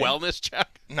okay. A wellness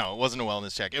check? No, it wasn't a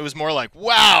wellness check. It was more like,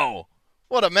 wow,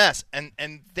 what a mess. And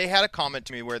they had a comment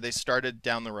to me where they started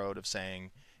down the road of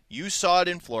saying, you saw it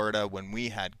in Florida when we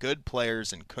had good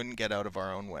players and couldn't get out of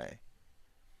our own way.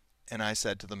 And I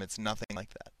said to them, it's nothing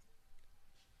like that.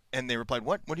 And they replied,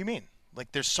 what? What do you mean?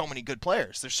 Like, there's so many good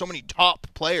players. There's so many top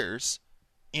players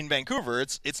in Vancouver.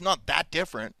 It's not that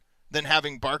different than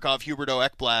having Barkov, Huberdeau,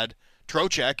 Ekblad,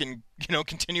 Trocheck, and,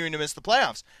 continuing to miss the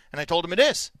playoffs. And I told him it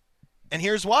is. And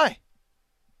here's why.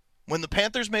 When the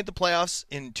Panthers made the playoffs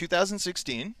in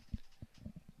 2016,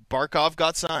 Barkov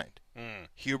got signed.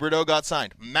 Huberdeau got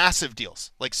signed. Massive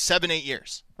deals. Like 7-8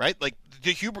 years, right? Like,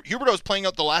 Huberdeau's playing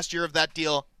out the last year of that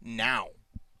deal now.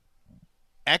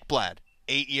 Ekblad,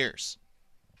 8 years.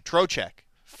 Trocheck,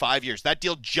 5 years. That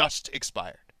deal just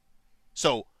expired.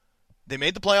 So they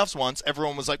made the playoffs once.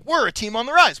 Everyone was like, we're a team on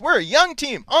the rise. We're a young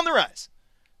team on the rise.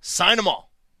 Sign them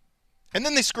all. And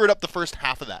then they screwed up the first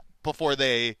half of that before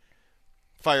they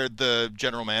fired the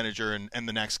general manager and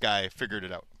the next guy figured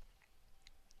it out.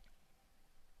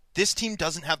 This team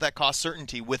doesn't have that cost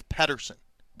certainty with Pettersson.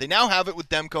 They now have it with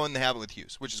Demko and they have it with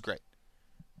Hughes, which is great.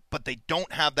 But they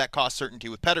don't have that cost certainty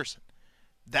with Pettersson.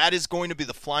 That is going to be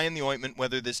the fly in the ointment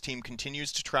whether this team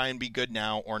continues to try and be good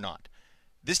now or not.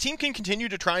 This team can continue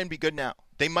to try and be good now.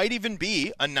 They might even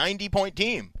be a 90-point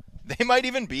team. They might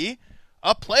even be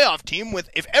a playoff team with,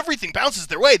 if everything bounces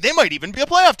their way, they might even be a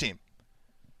playoff team.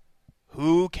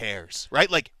 Who cares,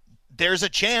 right? Like, there's a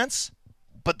chance,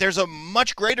 but there's a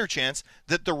much greater chance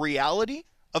that the reality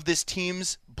of this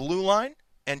team's blue line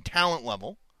and talent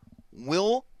level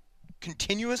will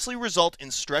continuously result in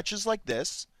stretches like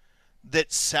this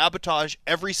that sabotage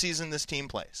every season this team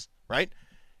plays, right?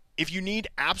 If you need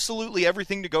absolutely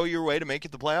everything to go your way to make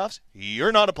it the playoffs,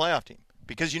 you're not a playoff team.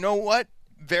 Because you know what?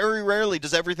 Very rarely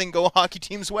does everything go a hockey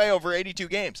team's way over 82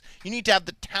 games. You need to have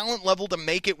the talent level to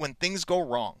make it when things go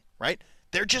wrong, right?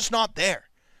 They're just not there.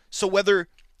 So whether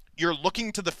you're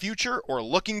looking to the future or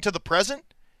looking to the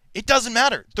present, it doesn't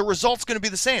matter. The result's going to be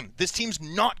the same. This team's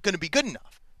not going to be good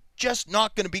enough. Just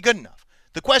not going to be good enough.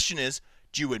 The question is,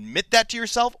 do you admit that to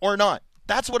yourself or not?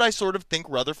 That's what I sort of think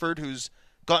Rutherford, who's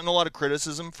gotten a lot of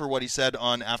criticism for what he said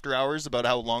on After Hours about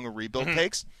how long a rebuild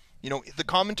takes. The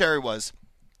commentary was,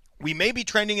 we may be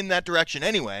trending in that direction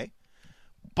anyway,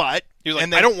 but... You're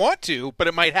like, I don't want to, but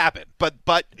it might happen. But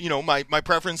my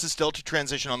preference is still to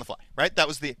transition on the fly, right? That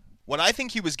was what I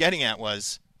think he was getting at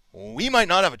was, we might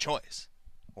not have a choice.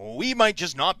 We might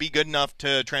just not be good enough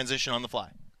to transition on the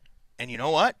fly. And you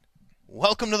know what?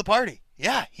 Welcome to the party.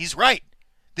 Yeah, he's right.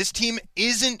 This team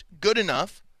isn't good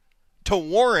enough to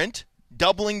warrant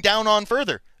doubling down on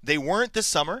further. They weren't this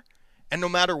summer, and no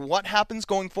matter what happens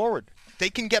going forward, they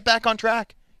can get back on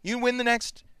track. You win the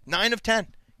next 9 of 10.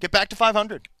 Get back to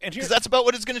 500. Because that's about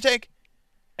what it's going to take.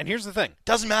 And here's the thing.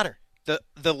 Doesn't matter.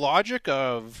 The logic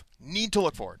of... Need to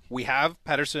look forward. We have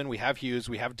Pettersson, we have Hughes,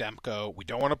 we have Demko. We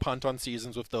don't want to punt on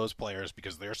seasons with those players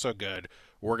because they're so good.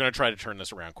 We're going to try to turn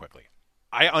this around quickly.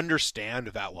 I understand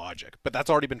that logic, but that's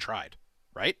already been tried,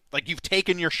 right? Like, you've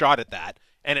taken your shot at that,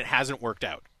 and it hasn't worked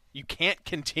out. You can't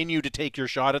continue to take your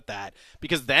shot at that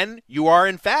because then you are,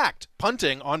 in fact,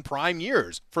 punting on prime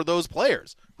years for those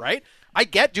players, right? I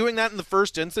get doing that in the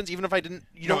first instance, even if I didn't,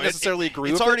 don't necessarily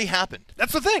agree with it. It's already happened.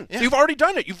 That's the thing. Yeah. So you've already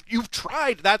done it. You've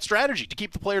tried that strategy to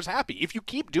keep the players happy. If you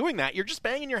keep doing that, you're just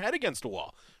banging your head against a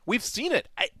wall. We've seen it.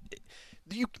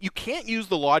 You can't use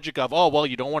the logic of,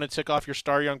 you don't want to tick off your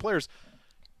star young players.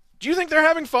 Do you think they're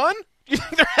having fun? Do you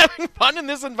think they're having fun in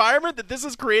this environment, that this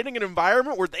is creating an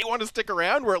environment where they want to stick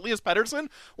around, where Elias Pettersson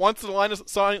wants to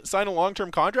sign a long-term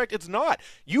contract? It's not.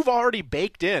 You've already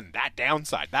baked in that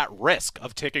downside, that risk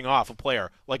of ticking off a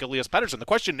player like Elias Pettersson. The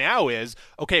question now is,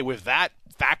 okay, with that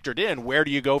factored in, where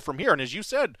do you go from here? And as you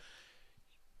said,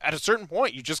 at a certain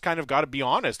point, you just kind of got to be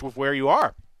honest with where you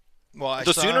are. Well,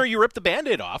 the sooner you rip the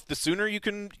Band-Aid off, the sooner you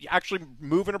can actually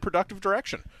move in a productive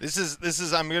direction. This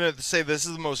is I'm going to say this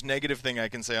is the most negative thing I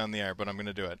can say on the air, but I'm going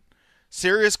to do it.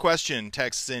 Serious question,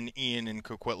 texts in Ian in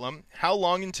Coquitlam. How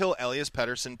long until Elias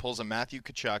Pettersson pulls a Matthew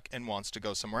Tkachuk and wants to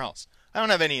go somewhere else? I don't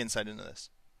have any insight into this.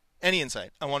 Any insight.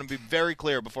 I want to be very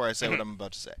clear before I say what I'm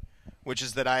about to say, which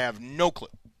is that I have no clue.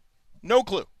 No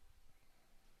clue.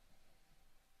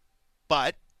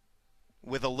 But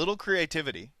with a little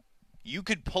creativity, you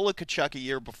could pull a Tkachuk a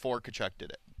year before Tkachuk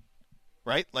did it,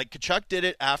 right? Like, Tkachuk did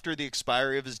it after the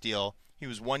expiry of his deal. He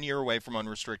was 1 year away from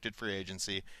unrestricted free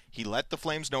agency. He let the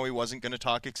Flames know he wasn't going to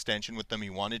talk extension with them.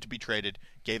 He wanted to be traded,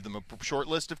 gave them a short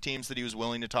list of teams that he was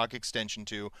willing to talk extension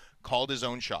to, called his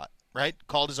own shot, right?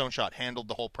 Called his own shot, handled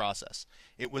the whole process.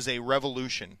 It was a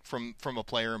revolution from a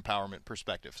player empowerment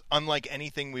perspective, unlike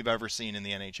anything we've ever seen in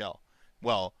the NHL.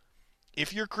 Well,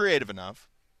 if you're creative enough,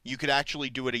 you could actually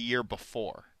do it a year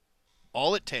before.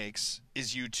 All it takes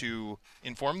is you to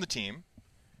inform the team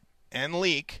and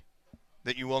leak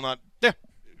that you will not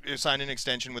sign an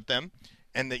extension with them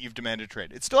and that you've demanded a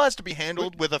trade. It still has to be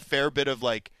handled with a fair bit of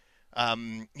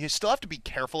you still have to be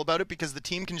careful about it because the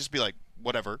team can just be like,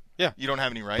 whatever. Yeah. You don't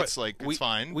have any rights. It's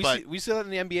fine. We see that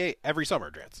in the NBA every summer,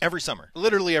 Drance. Every summer.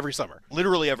 Literally every summer.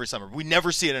 Literally every summer. We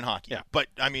never see it in hockey. Yeah. But,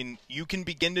 I mean, you can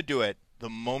begin to do it the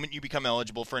moment you become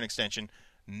eligible for an extension.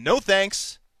 No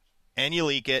thanks. And you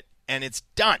leak it. And it's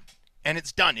done.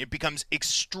 It becomes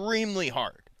extremely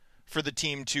hard for the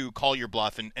team to call your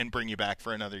bluff and bring you back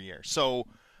for another year. So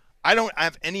I don't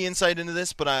have any insight into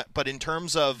this, but in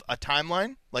terms of a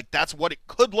timeline, that's what it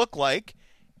could look like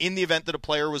in the event that a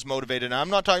player was motivated. And I'm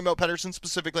not talking about Pettersson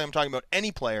specifically. I'm talking about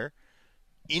any player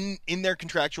in their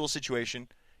contractual situation.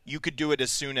 You could do it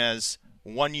as soon as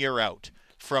 1 year out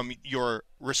from your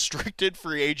restricted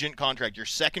free agent contract, your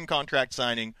second contract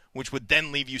signing, which would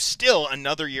then leave you still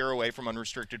another year away from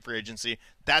unrestricted free agency.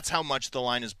 That's how much the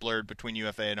line is blurred between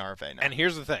UFA and RFA now. And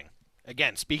here's the thing.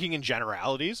 Again, speaking in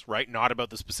generalities, right, not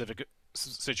about the specific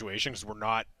situation, because we're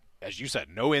not, as you said,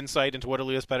 no insight into what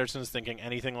Elias Pettersson is thinking,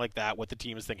 anything like that, what the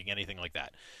team is thinking, anything like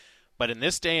that. But in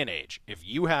this day and age, if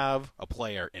you have a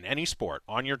player in any sport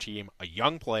on your team, a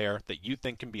young player that you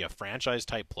think can be a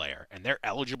franchise-type player, and they're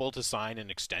eligible to sign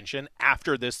an extension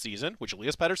after this season, which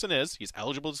Elias Pettersson is, he's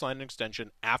eligible to sign an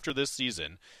extension after this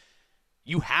season,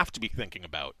 you have to be thinking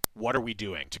about what are we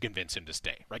doing to convince him to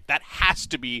stay, right? That has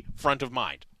to be front of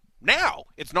mind. Now,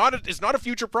 it's not a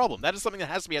future problem. That is something that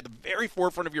has to be at the very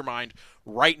forefront of your mind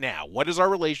right now. What is our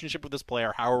relationship with this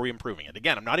player? How are we improving it?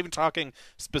 Again, I'm not even talking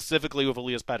specifically with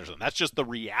Elias Pettersson. That's just the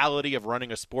reality of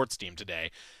running a sports team today.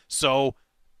 So,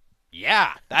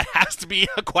 yeah, that has to be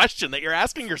a question that you're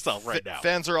asking yourself right now.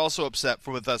 Fans are also upset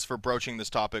with us for broaching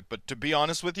this topic, but to be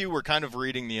honest with you, we're kind of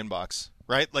reading the inbox,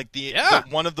 right?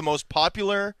 One of the most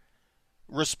popular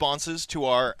responses to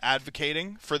our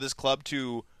advocating for this club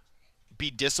to be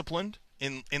disciplined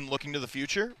in looking to the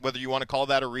future, whether you want to call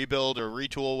that a rebuild or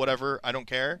retool, whatever, I don't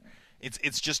care.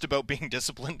 It's just about being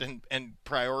disciplined and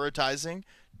prioritizing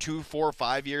 2, 4,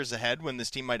 5 years ahead when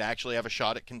this team might actually have a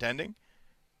shot at contending.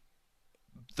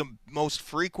 The most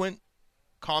frequent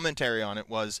commentary on it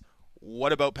was,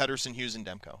 what about Pettersson, Hughes, and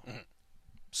Demko? Mm-hmm.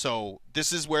 So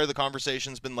this is where the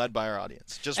conversation's been led by our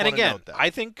audience. Just want to note that. I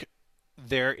think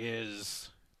there is...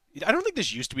 I don't think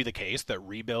this used to be the case that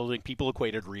people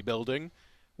equated rebuilding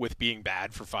with being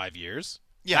bad for 5 years.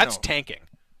 Yeah, that's tanking.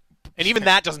 And even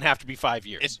that doesn't have to be 5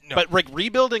 years. But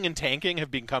rebuilding and tanking have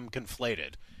become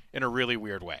conflated in a really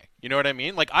weird way. You know what I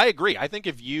mean? I agree. I think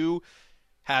if you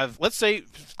have, let's say,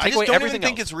 I just don't even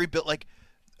think it's rebuilt.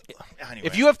 Anyway.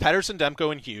 If you have Pettersson,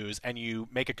 Demko, and Hughes, and you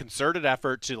make a concerted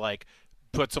effort to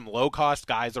put some low-cost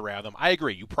guys around them, I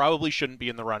agree. You probably shouldn't be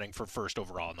in the running for first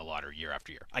overall in the lottery year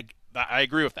after year. I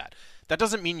agree with that. That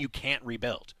doesn't mean you can't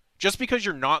rebuild. Just because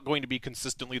you're not going to be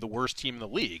consistently the worst team in the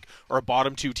league or a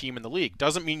bottom 2 team in the league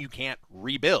doesn't mean you can't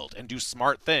rebuild and do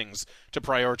smart things to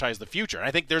prioritize the future. And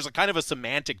I think there's a kind of a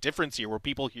semantic difference here where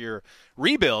people hear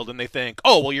rebuild and they think,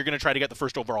 oh, well, you're going to try to get the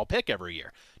first overall pick every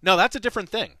year. No, that's a different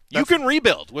thing. You can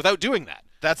rebuild without doing that.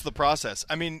 That's the process.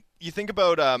 I mean, you think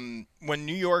about when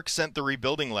New York sent the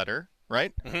rebuilding letter,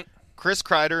 right? Mm-hmm. Chris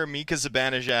Kreider, Mika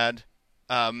Zibanejad,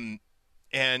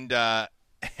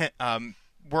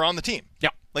 were on the team. Yeah.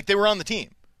 They were on the team.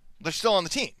 They're still on the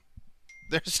team.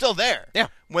 They're still there. Yeah.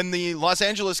 When the Los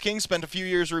Angeles Kings spent a few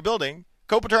years rebuilding,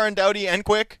 Kopitar and Doughty and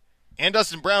Quick and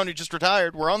Dustin Brown, who just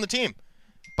retired, were on the team.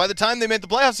 By the time they made the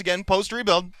playoffs again,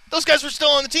 post-rebuild, those guys were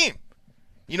still on the team.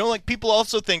 People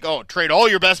also think, oh, trade all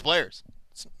your best players.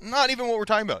 It's not even what we're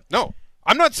talking about. No.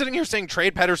 I'm not sitting here saying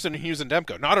trade Pettersson, Hughes, and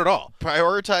Demko. Not at all.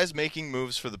 Prioritize making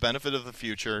moves for the benefit of the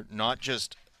future, not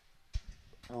just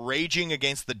raging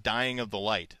against the dying of the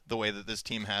light the way that this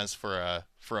team has for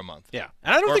a month. Yeah.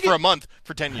 And I don't think for a month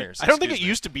for 10 years. I don't think it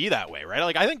used to be that way,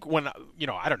 right? I think when,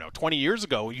 I don't know, 20 years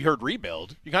ago, you heard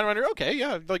rebuild, you kind of wonder, okay,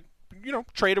 yeah,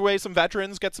 trade away some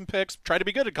veterans, get some picks, try to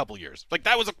be good a couple years.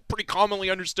 That was a pretty commonly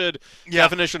understood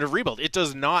definition of rebuild. It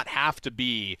does not have to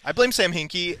be. I blame Sam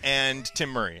Hinkie and Tim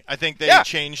Murray. I think they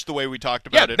changed the way we talked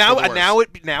about it. Now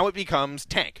it becomes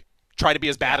tank. Try to be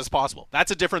as bad as possible.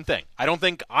 That's a different thing.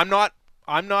 I'm not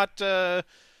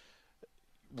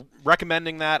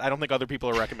recommending that. I don't think other people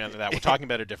are recommending that. We're talking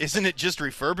about it differently. Isn't it just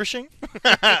refurbishing?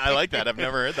 I like that. I've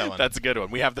never heard that one. That's a good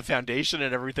one. We have the foundation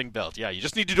and everything built. Yeah, you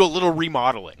just need to do a little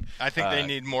remodeling. I think they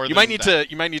need more. You might need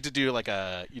to do like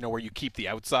a where you keep the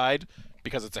outside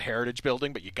because it's a heritage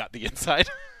building, but you got the inside.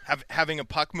 Having a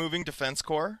puck-moving defense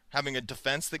core, having a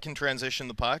defense that can transition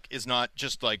the puck is not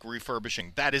just like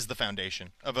refurbishing. That is the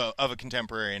foundation of a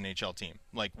contemporary NHL team.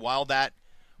 Like while that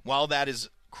is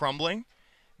crumbling,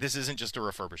 this isn't just a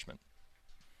refurbishment,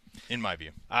 in my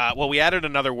view. Well, we added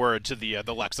another word to the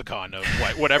lexicon of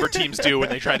whatever teams do when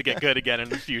they try to get good again in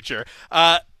the future.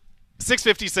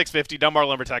 650 Dunbar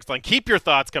Lumber text line. Keep your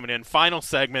thoughts coming in. Final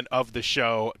segment of the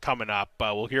show coming up.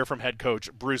 We'll hear from head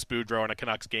coach Bruce Boudreau on a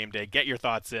Canucks game day. Get your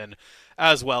thoughts in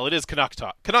as well. It is Canucks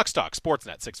Talk,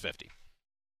 Sportsnet 650.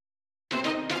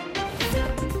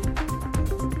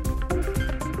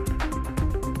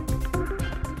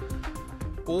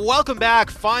 Welcome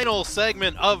back. Final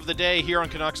segment of the day here on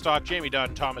Canucks Talk. Jamie Dodd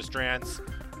and Thomas Drance.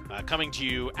 Coming to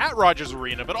you at Rogers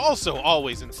Arena, but also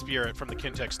always in spirit from the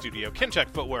Kintec studio. Kintec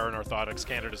Footwear and Orthotics,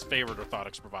 Canada's favorite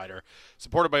orthotics provider.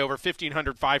 Supported by over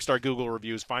 1,500 five-star Google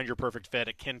reviews. Find your perfect fit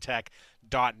at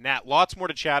kintec.net. Lots more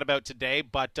to chat about today,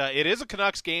 but it is a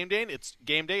Canucks game day. It's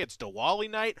Diwali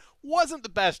night. Wasn't the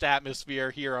best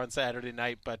atmosphere here on Saturday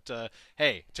night, but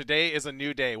hey, today is a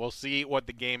new day. We'll see what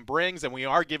the game brings, and we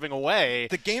are giving away...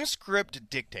 The game script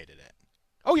dictated it.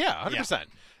 Oh, yeah, 100%.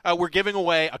 Yeah. We're giving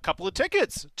away a couple of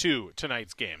tickets to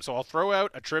tonight's game. So I'll throw out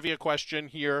a trivia question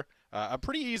here, a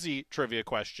pretty easy trivia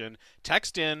question.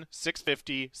 Text in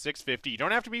 650. You don't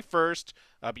have to be first,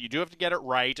 but you do have to get it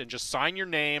right. And just sign your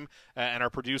name, and our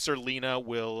producer, Lena,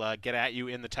 will get at you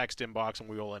in the text inbox, and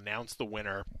we will announce the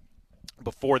winner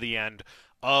before the end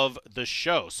of the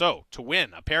show. So to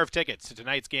win a pair of tickets to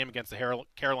tonight's game against the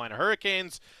Carolina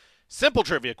Hurricanes, simple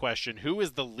trivia question. Who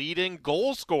is the leading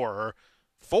goal scorer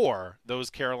for those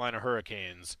Carolina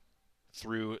Hurricanes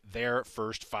through their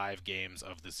first 5 games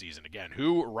of the season? Again,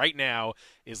 who right now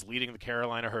is leading the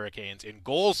Carolina Hurricanes in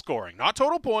goal scoring? Not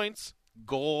total points,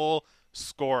 goal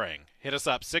scoring. Hit us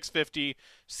up, 650.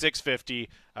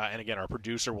 And again, our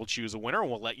producer will choose a winner, and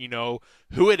we'll let you know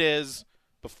who it is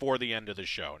before the end of the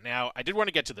show. Now, I did want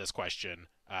to get to this question,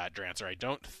 Drancer. I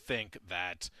don't think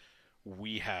that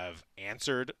we have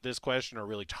answered this question or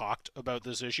really talked about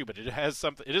this issue, but it is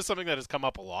something that has come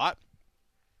up a lot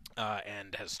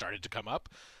and has started to come up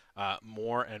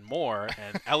more and more.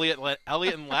 And Elliot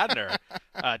and Ladner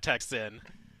texts in,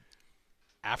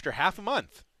 after half a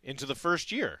month into the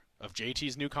first year of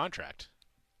JT's new contract,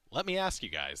 let me ask you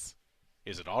guys,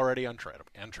 is it already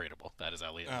untradeable? That is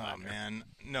Elliot and Ladner. Oh, man.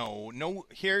 No.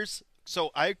 So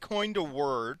I coined a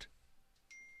word.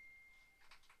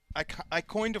 I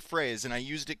coined a phrase, and I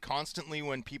used it constantly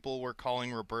when people were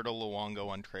calling Roberto Luongo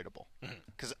untradeable.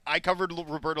 Because I covered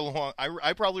Roberto Luongo.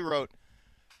 I probably wrote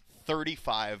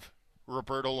 35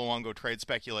 Roberto Luongo trade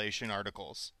speculation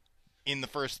articles in the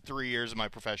first 3 years of my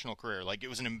professional career. Like, it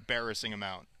was an embarrassing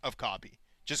amount of copy.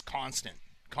 Just constant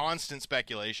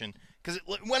speculation. Because it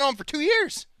went on for 2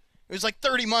 years. It was like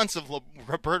 30 months of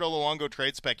Roberto Luongo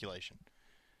trade speculation.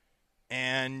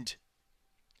 And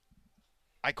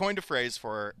I coined a phrase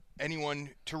for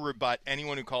anyone to rebut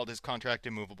anyone who called his contract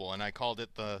immovable, and I called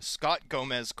it the Scott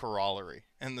Gomez corollary.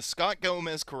 And the Scott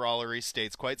Gomez corollary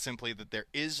states quite simply that there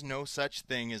is no such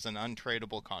thing as an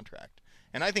untradeable contract.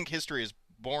 And I think history has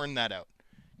borne that out.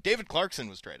 David Clarkson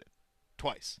was traded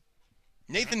twice.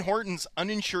 Nathan Horton's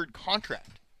uninsured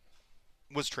contract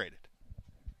was traded.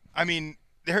 I mean,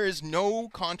 there is no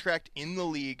contract in the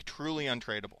league truly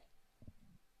untradeable.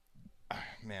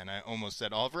 Man, I almost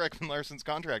said Oliver Ekman-Larsson's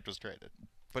contract was traded.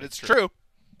 But it's true.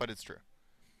 But it's true.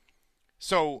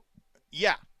 So,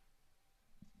 yeah.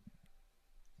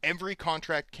 Every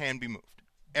contract can be moved.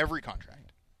 Every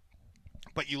contract.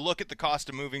 But you look at the cost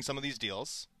of moving some of these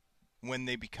deals when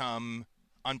they become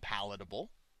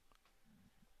unpalatable.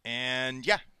 And,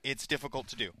 yeah, it's difficult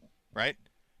to do, right?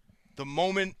 The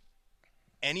moment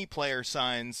any player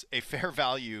signs a fair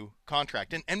value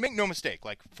contract, and make no mistake,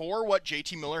 like for what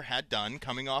JT Miller had done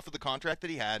coming off of the contract that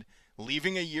he had,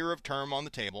 leaving a year of term on the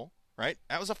table, right?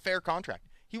 That was a fair contract.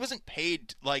 He wasn't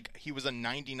paid like he was a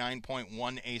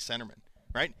 99.1A centerman,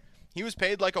 right? He was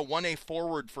paid like a 1A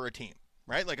forward for a team,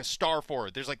 right? Like a star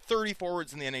forward. There's like 30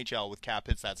 forwards in the NHL with cap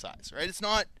hits that size, right? It's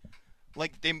not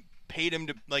like they paid him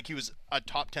to like he was a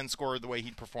top 10 scorer the way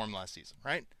he'd performed last season,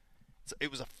 right?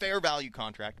 It was a fair value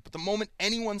contract, but the moment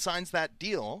anyone signs that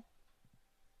deal,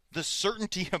 the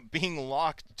certainty of being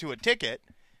locked to a ticket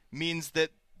means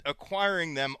that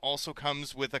acquiring them also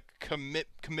comes with a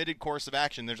committed course of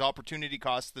action. There's opportunity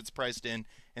cost that's priced in,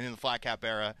 And in the flat cap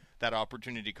era, that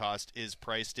opportunity cost is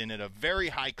priced in at a very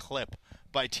high clip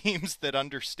by teams that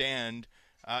understand,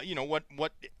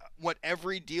 what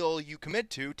every deal you commit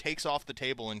to takes off the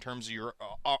table in terms of your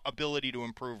ability to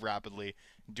improve rapidly,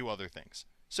 do other things.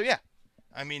 So yeah,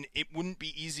 I mean, it wouldn't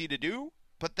be easy to do,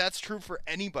 but that's true for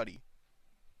anybody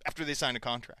after they sign a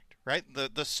contract, right?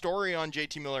 The story on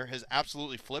JT Miller has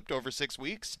absolutely flipped over 6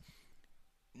 weeks.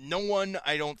 No one,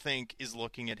 I don't think, is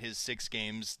looking at his 6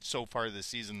 games so far this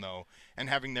season, though, and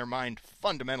having their mind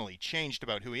fundamentally changed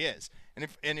about who he is. And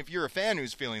if you're a fan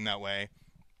who's feeling that way,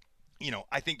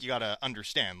 I think you got to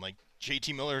understand, like,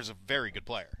 JT Miller is a very good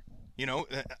player.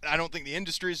 I don't think the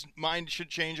industry's mind should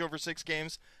change over 6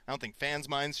 games. I don't think fans'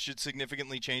 minds should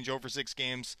significantly change over 6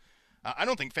 games. I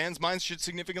don't think fans' minds should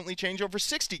significantly change over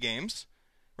 60 games,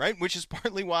 right? Which is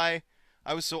partly why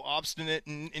I was so obstinate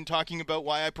in talking about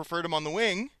why I preferred him on the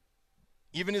wing,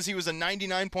 even as he was a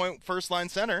 99-point first-line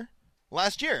center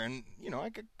last year. And,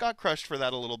 I got crushed for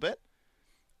that a little bit.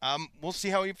 We'll see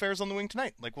how he fares on the wing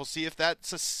tonight. Like, we'll see if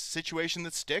that's a situation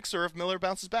that sticks or if Miller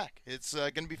bounces back. It's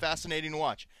going to be fascinating to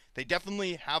watch. They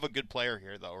definitely have a good player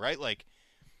here, though, right? Like,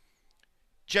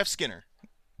 Jeff Skinner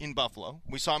in Buffalo.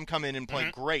 We saw him come in and play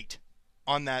great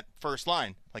on that first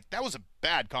line. Like, that was a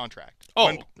bad contract.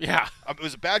 Yeah. It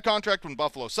was a bad contract when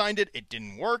Buffalo signed it. It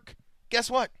didn't work. Guess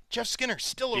what? Jeff Skinner's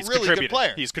still a really good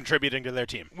player. He's contributing to their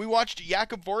team. We watched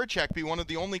Jakub Voracek be one of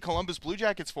the only Columbus Blue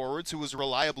Jackets forwards who was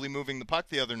reliably moving the puck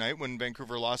the other night when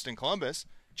Vancouver lost in Columbus.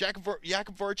 Jakub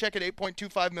Voracek at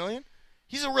 $8.25 million.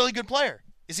 He's a really good player.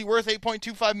 Is he worth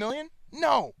 $8.25 million?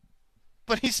 No.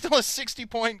 But he's still a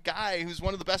 60-point guy who's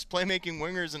one of the best playmaking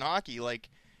wingers in hockey. Like,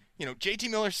 JT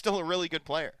Miller's still a really good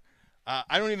player.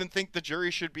 I don't even think the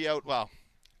jury should be out. Well,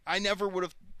 I never would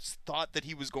have thought that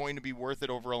he was going to be worth it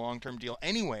over a long-term deal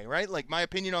anyway, right? Like, my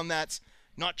opinion on that's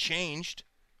not changed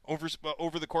over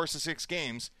the course of 6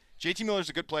 games. JT Miller's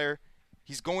a good player.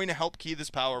 He's going to help key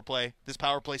this power play. This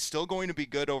power play is still going to be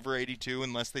good over 82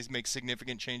 unless they make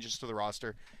significant changes to the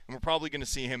roster. And we're probably going to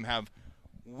see him have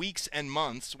weeks and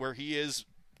months where he is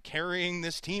carrying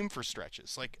this team for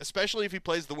stretches. Like, especially if he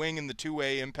plays the wing and the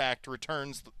two-way impact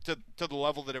returns to the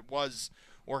level that it was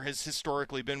or has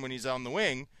historically been when he's on the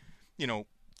wing,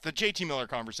 the JT Miller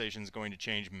conversation is going to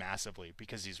change massively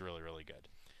because he's really, really good.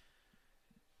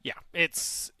 Yeah,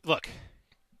 it's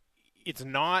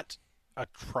not a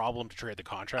problem to trade the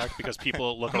contract because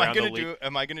people look around the league.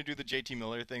 Am I going to do the JT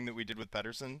Miller thing that we did with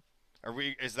Pettersson?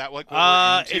 Is that what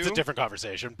we're into? It's a different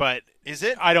conversation, but is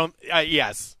it?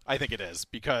 Yes, I think it is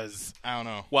because I don't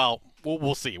know. Well,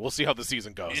 we'll see. We'll see how the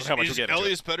season goes. And how much is we get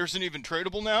Elias Pettersson even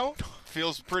tradable now?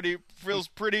 Feels pretty.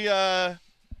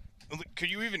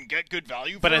 Could you even get good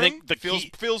value for him? But I think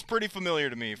feels pretty familiar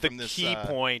to me from this. The key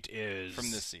point is from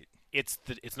this seat. It's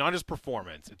not his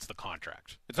performance; it's the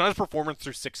contract. It's not his performance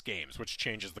through 6 games, which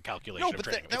changes the calculation of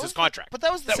trading him. It's his contract. But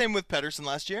that was the same with Pettersson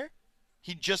last year.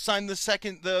 He just signed the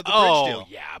bridge deal. Oh,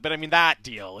 yeah, but I mean that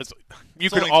deal is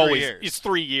it's can always. It's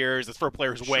 3 years. It's for a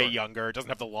player who's way younger. It doesn't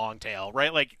have the long tail,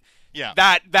 right? Like, yeah,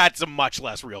 that's a much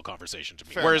less real conversation to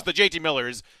me. Fair Whereas enough. the JT Miller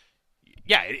is,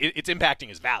 yeah, it's impacting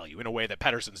his value in a way that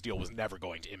Pettersson's deal was never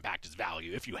going to impact his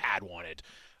value if you had wanted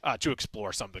to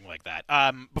explore something like that.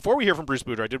 Before we hear from Bruce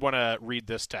Boudreau, I did want to read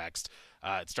this text.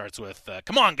 It starts with,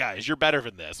 come on, guys, you're better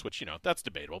than this, which, that's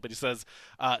debatable. But he says,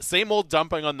 same old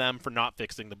dumping on them for not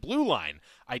fixing the blue line.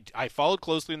 I followed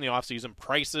closely in the offseason.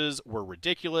 Prices were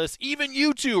ridiculous. Even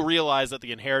you two realize that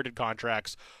the inherited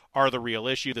contracts are the real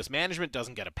issue. This management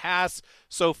doesn't get a pass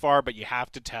so far, but you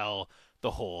have to tell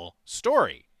the whole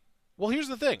story. Well, here's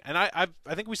the thing, and I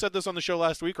think we said this on the show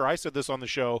last week, or I said this on the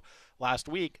show last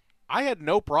week. I had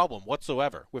no problem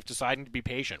whatsoever with deciding to be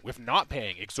patient, with not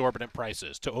paying exorbitant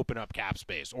prices to open up cap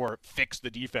space or fix the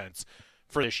defense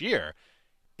for this year.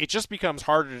 It just becomes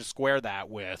harder to square that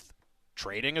with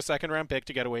trading a second-round pick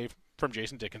to get away from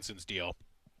Jason Dickinson's deal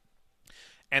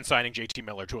and signing JT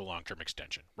Miller to a long-term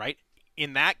extension, right?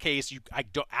 In that case,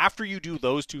 after you do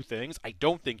those 2 things, I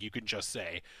don't think you can just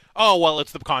say, oh, well,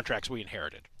 it's the contracts we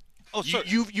inherited. Oh,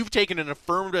 you've taken an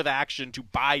affirmative action to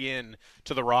buy in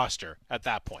to the roster at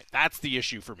that point. That's the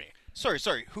issue for me.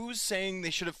 Sorry. Who's saying they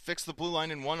should have fixed the blue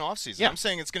line in one offseason? Yeah. I'm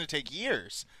saying it's going to take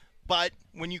years. But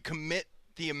when you commit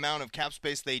the amount of cap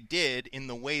space they did in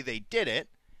the way they did it,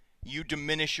 you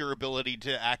diminish your ability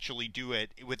to actually do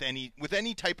it with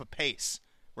any type of pace,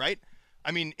 right?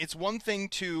 I mean, it's one thing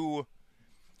to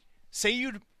say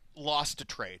you'd lost a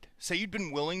trade. Say you'd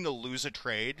been willing to lose a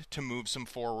trade to move some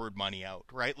forward money out,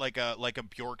 right? Like a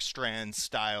Bjorkstrand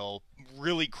style,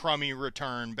 really crummy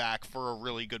return back for a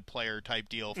really good player type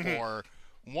deal for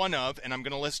one of, and I'm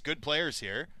going to list good players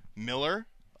here, Miller,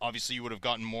 Obviously, you would have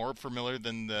gotten more for Miller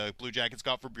than the Blue Jackets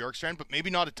got for Bjorkstrand, but maybe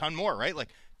not a ton more, right? Like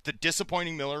the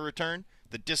disappointing Miller return,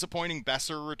 the disappointing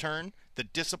Besser return, the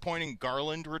disappointing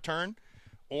Garland return,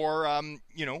 or,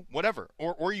 whatever.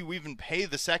 Or you even pay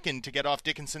the second to get off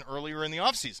Dickinson earlier in the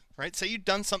offseason, right? Say you'd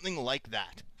done something like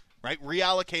that, right?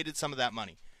 Reallocated some of that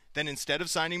money. Then instead of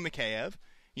signing Mikheyev,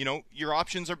 your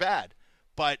options are bad.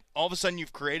 But all of a sudden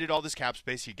you've created all this cap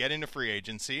space, you get into free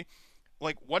agency.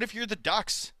 Like, what if you're the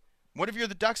Ducks? What if you're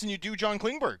the Ducks and you do John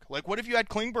Klingberg? Like, what if you had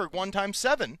Klingberg 1 times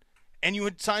 7 and you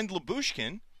had signed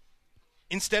Lyubushkin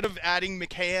instead of adding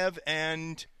Mikheyev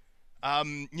and,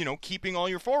 keeping all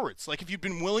your forwards? Like, if you'd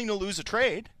been willing to lose a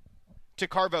trade to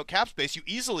carve out cap space, you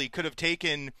easily could have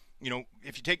taken,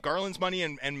 if you take Garland's money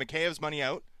and Mikheyev's money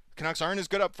out, Canucks aren't as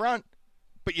good up front,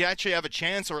 but you actually have a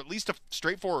chance or at least a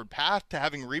straightforward path to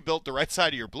having rebuilt the right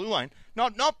side of your blue line.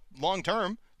 Not long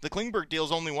term. The Klingberg deal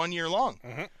is only 1 year long.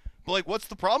 Mm-hmm. But, like, what's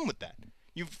the problem with that?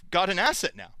 You've got an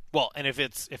asset now. Well, and if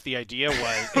the idea,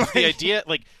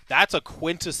 like, that's a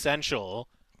quintessential,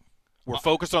 we're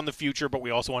focused on the future, but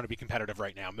we also want to be competitive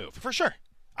right now move. For sure.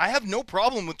 I have no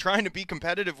problem with trying to be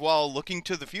competitive while looking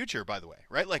to the future, by the way,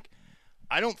 right? Like,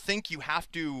 I don't think you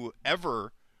have to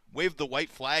ever wave the white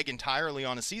flag entirely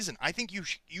on a season. I think you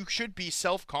should be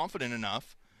self-confident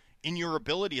enough in your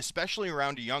ability, especially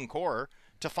around a young core,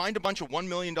 to find a bunch of $1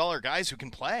 million guys who can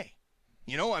play.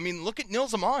 Look at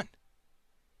Nils Aman.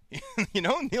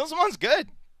 Nils Aman's good.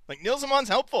 Like, Nils Aman's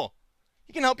helpful.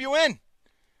 He can help you win.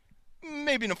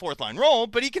 Maybe in a fourth-line role,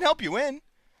 but he can help you win.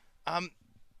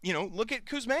 Look at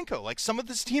Kuzmenko. Like, some of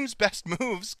this team's best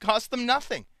moves cost them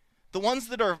nothing. The ones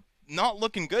that are not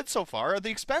looking good so far are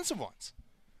the expensive ones.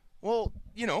 Well,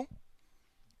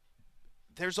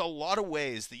 there's a lot of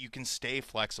ways that you can stay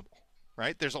flexible,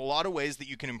 right? There's a lot of ways that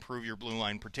you can improve your blue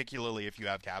line, particularly if you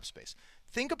have cap space.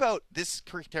 Think about this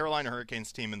Carolina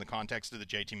Hurricanes team in the context of the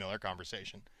JT Miller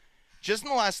conversation. Just in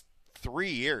the last 3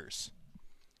 years,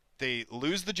 they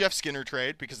lose the Jeff Skinner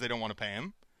trade because they don't want to pay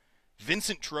him.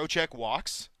 Vincent Trocheck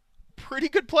walks. Pretty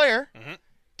good player. Mm-hmm.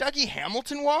 Dougie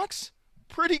Hamilton walks.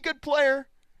 Pretty good player.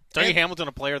 Dougie Hamilton,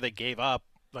 a player they gave up.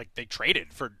 Like, they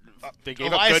traded for they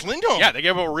gave Elias up good, Lindholm. Yeah, they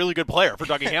gave up a really good player for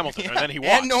Dougie Hamilton, and then he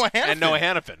walked. And Noah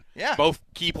Hanifin. Yeah. Both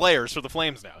key players for the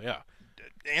Flames now, yeah.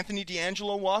 Anthony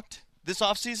DeAngelo walked this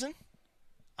offseason.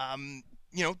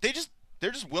 They're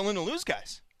just willing to lose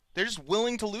guys. They're just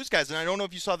willing to lose guys. And I don't know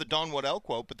if you saw the Don Waddell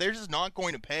quote, but they're just not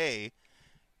going to pay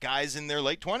guys in their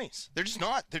late 20s. They're just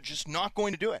not. They're just not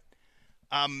going to do it.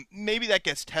 Maybe that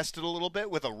gets tested a little bit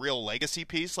with a real legacy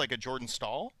piece like a Jordan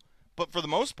Staal. But for the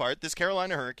most part, this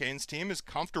Carolina Hurricanes team is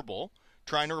comfortable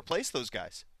trying to replace those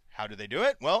guys. How do they do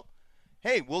it? Well,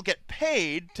 hey, we'll get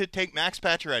paid to take Max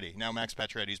Pacioretty. Now Max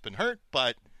Pacioretty's been hurt,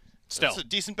 but still, it's a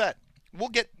decent bet. We'll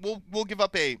give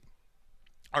up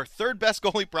our third best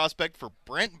goalie prospect for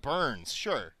Brent Burns.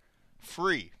 Sure,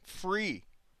 free.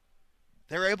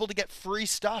 They're able to get free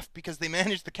stuff because they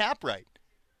manage the cap right.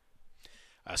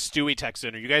 Stewie texts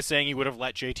in, are you guys saying you would have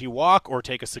let JT walk or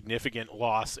take a significant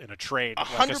loss in a trade,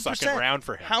 100%. like a second round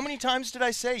for him? How many times did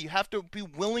I say you have to be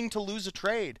willing to lose a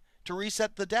trade to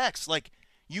reset the decks? Like,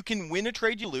 you can win a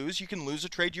trade you lose, you can lose a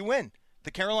trade you win.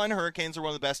 The Carolina Hurricanes are one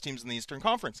of the best teams in the Eastern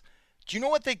Conference. Do you know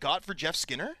what they got for Jeff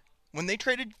Skinner? When they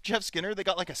traded Jeff Skinner, they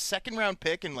got like a second-round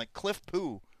pick and like Cliff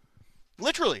Poo.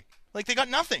 Literally. Like, they got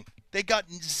nothing. They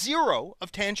got zero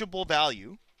of tangible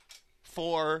value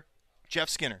for Jeff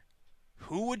Skinner.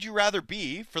 Who would you rather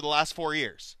be for the last 4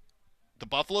 years? The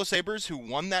Buffalo Sabres, who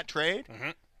won that trade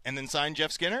and then signed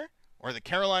Jeff Skinner, or the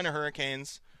Carolina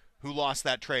Hurricanes, who lost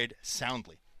that trade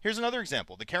soundly? Here's another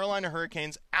example. The Carolina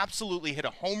Hurricanes absolutely hit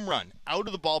a home run out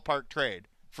of the ballpark trade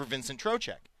for Vincent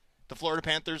Trocheck. The Florida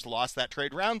Panthers lost that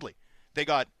trade roundly. They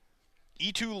got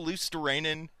Eetu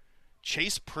Luostarinen,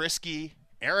 Chase Prisky,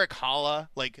 Eric Haula,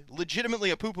 like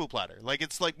legitimately a poo-poo platter. Like,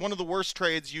 it's like one of the worst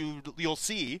trades you'll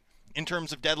see in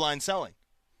terms of deadline selling.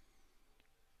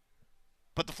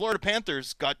 But the Florida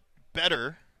Panthers got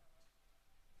better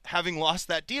having lost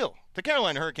that deal. The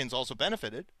Carolina Hurricanes also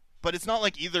benefited, but it's not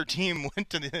like either team went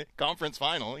to the conference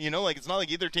final. It's not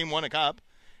like either team won a cup.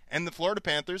 And the Florida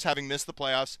Panthers, having missed the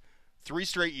playoffs 3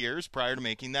 straight years prior to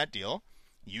making that deal,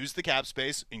 used the cap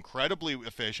space incredibly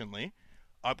efficiently,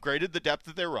 upgraded the depth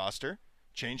of their roster,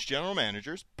 changed general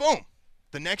managers. Boom!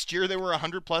 The next year, they were a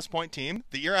 100-plus point team.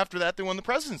 The year after that, they won the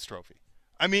President's Trophy.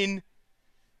 I mean,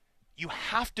 you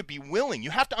have to be willing.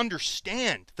 You have to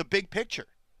understand the big picture,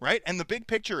 right? And the big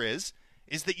picture is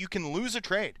that you can lose a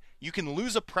trade. You can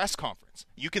lose a press conference.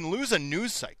 You can lose a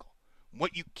news cycle.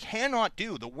 What you cannot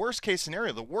do, the worst-case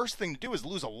scenario, the worst thing to do is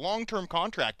lose a long-term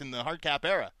contract in the hard cap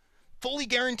era. Fully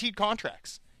guaranteed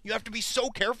contracts. You have to be so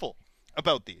careful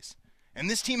about these. And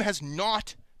this team has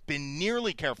not been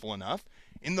nearly careful enough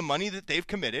in the money that they've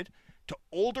committed to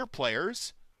older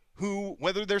players who,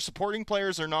 whether they're supporting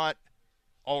players or not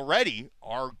already,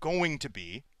 are going to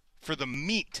be for the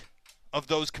meat of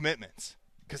those commitments.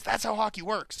 Because that's how hockey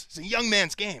works. It's a young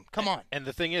man's game. Come on. And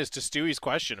the thing is, to Stewie's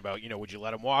question about, would you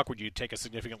let him walk? Would you take a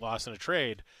significant loss in a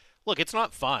trade? Look, it's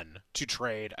not fun to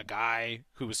trade a guy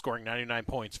who is scoring 99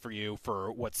 points for you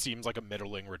for what seems like a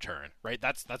middling return, right?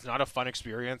 That's not a fun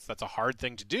experience. That's a hard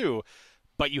thing to do.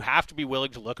 But you have to be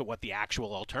willing to look at what the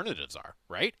actual alternatives are,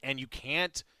 right? And you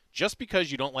can't, just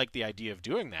because you don't like the idea of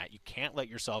doing that, you can't let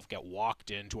yourself get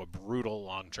walked into a brutal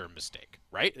long-term mistake,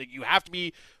 right? You have to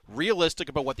be realistic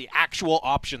about what the actual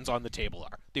options on the table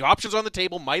are. The options on the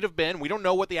table might have been, we don't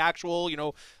know what the actual,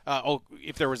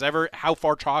 if there was ever, how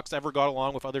far talks ever got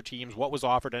along with other teams, what was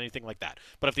offered, anything like that.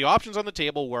 But if the options on the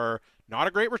table were not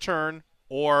a great return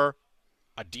or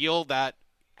a deal that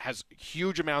has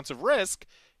huge amounts of risk,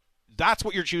 that's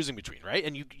what you're choosing between, right?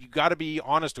 And you got to be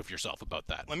honest with yourself about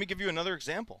that. Let me give you another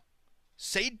example.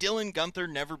 Say Dylan Guenther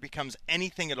never becomes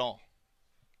anything at all.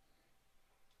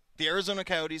 The Arizona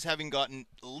Coyotes, having gotten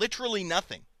literally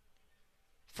nothing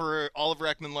for Oliver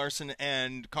Ekman-Larsson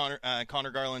and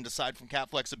Connor Garland, aside from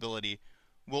cap flexibility,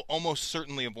 will almost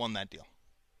certainly have won that deal.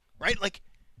 Right? Like,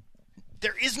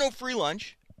 there is no free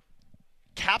lunch.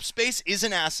 Cap space is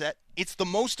an asset. It's the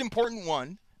most important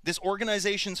one. This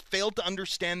organization's failed to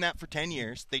understand that for 10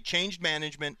 years. They changed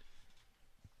management.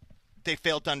 They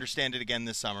failed to understand it again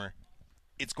this summer.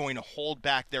 It's going to hold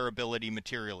back their ability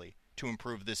materially to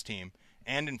improve this team.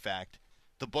 And, in fact,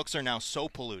 the books are now so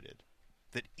polluted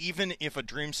that even if a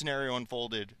dream scenario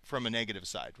unfolded from a negative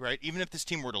side, right, even if this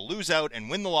team were to lose out and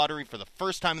win the lottery for the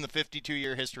first time in the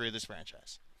 52-year history of this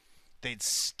franchise, they'd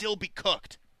still be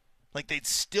cooked. Like, they'd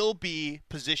still be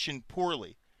positioned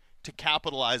poorly to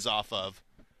capitalize off of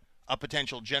a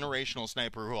potential generational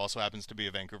sniper who also happens to be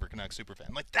a Vancouver Canucks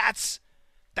superfan. Like, that's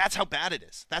how bad it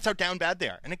is. That's how down bad they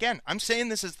are. And again, I'm saying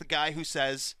this as the guy who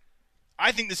says,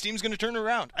 I think this team's going to turn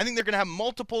around. I think they're going to have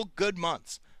multiple good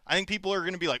months. I think people are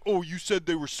going to be like, oh, you said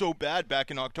they were so bad back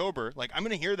in October. Like, I'm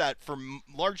going to hear that for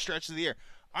large stretches of the year.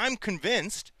 I'm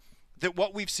convinced that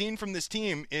what we've seen from this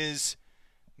team is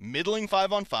middling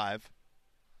 5-on-5,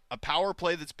 a power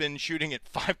play that's been shooting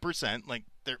at 5%, like,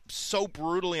 they're so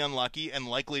brutally unlucky and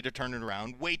likely to turn it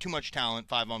around. Way too much talent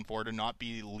 5-on-4 to not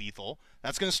be lethal.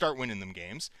 That's going to start winning them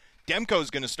games.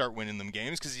 Demko's going to start winning them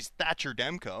games because he's Thatcher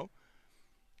Demko.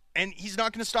 And he's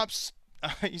not going to stop.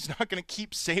 He's not going to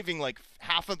keep saving like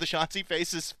half of the shots he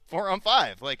faces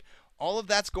 4-on-5. Like, all of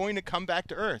that's going to come back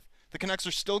to earth. The Canucks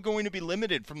are still going to be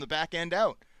limited from the back end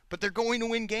out. But they're going to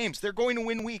win games. They're going to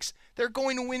win weeks. They're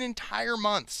going to win entire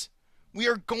months. We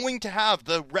are going to have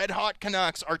the red-hot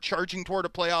Canucks are charging toward a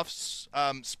playoff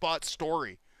spot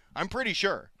story. I'm pretty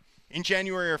sure. In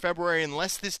January or February,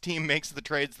 unless this team makes the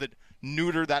trades that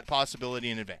neuter that possibility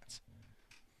in advance.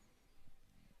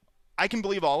 I can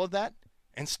believe all of that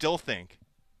and still think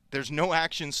there's no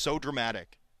action so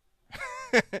dramatic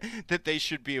that they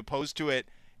should be opposed to it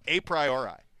a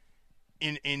priori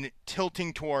in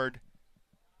tilting toward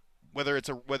whether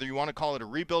you want to call it a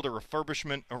rebuild, a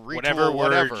refurbishment, a retool, whatever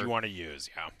whatever word you want to use,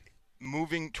 yeah.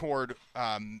 Moving toward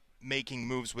making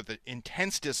moves with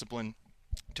intense discipline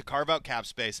to carve out cap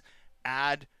space,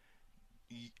 add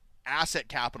asset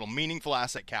capital, meaningful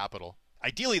asset capital,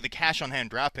 ideally the cash-on-hand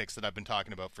draft picks that I've been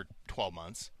talking about for 12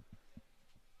 months,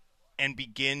 and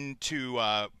begin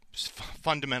to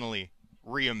fundamentally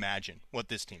reimagine what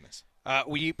this team is.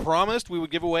 We promised we would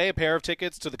give away a pair of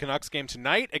tickets to the Canucks game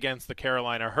tonight against the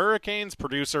Carolina Hurricanes.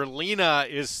 Producer Lena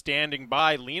is standing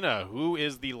by. Lena, who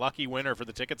is the lucky winner for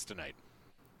the tickets tonight?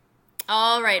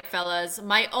 All right, fellas.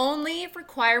 My only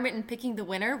requirement in picking the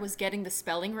winner was getting the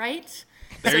spelling right.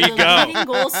 There you go. The leading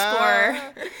goal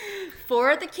scorer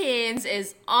for the Canes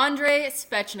is Andrei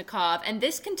Svechnikov, and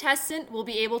this contestant will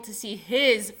be able to see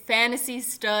his fantasy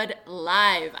stud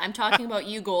live. I'm talking about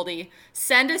you, Goldie.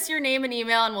 Send us your name and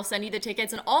email, and we'll send you the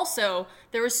tickets. And also,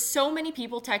 there were so many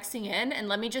people texting in, and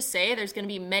let me just say, there's going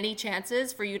to be many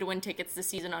chances for you to win tickets this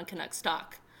season on Canucks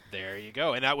Talk. There you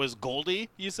go. And that was Goldie,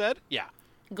 you said? Yeah.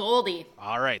 Goldie.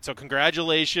 All right, so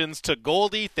congratulations to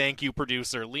Goldie. Thank you,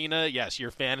 producer Lena. Yes,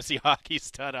 your fantasy hockey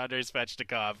stud, Andrei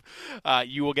Svechnikov.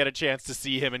 You will get a chance to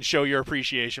see him and show your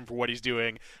appreciation for what he's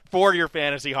doing for your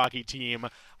fantasy hockey team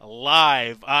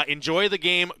live. Enjoy the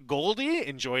game, Goldie.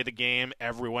 Enjoy the game,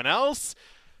 everyone else.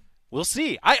 We'll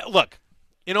see. Look,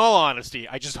 in all honesty,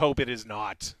 I just hope it is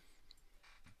not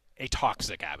a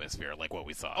toxic atmosphere like what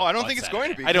we saw. Oh, I don't think it's going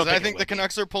to be. I think the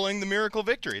Canucks are pulling the miracle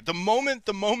victory. The moment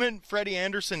Freddie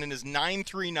Anderson and his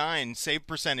 .939 save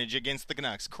percentage against the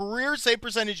Canucks, career save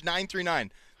percentage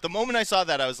 .939. The moment I saw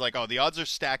that, I was like, oh, the odds are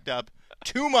stacked up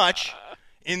too much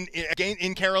in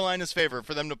Carolina's favor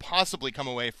for them to possibly come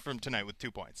away from tonight with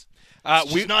 2 points.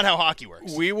 It's just not how hockey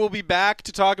works. We will be back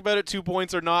to talk about it, 2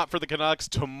 points or not, for the Canucks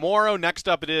tomorrow. Next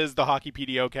up, it is the Hockey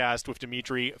PDO cast with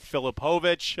Dmitry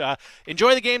Filipovich.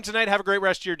 Enjoy the game tonight. Have a great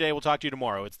rest of your day. We'll talk to you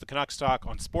tomorrow. It's the Canucks Talk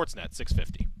on Sportsnet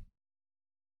 650.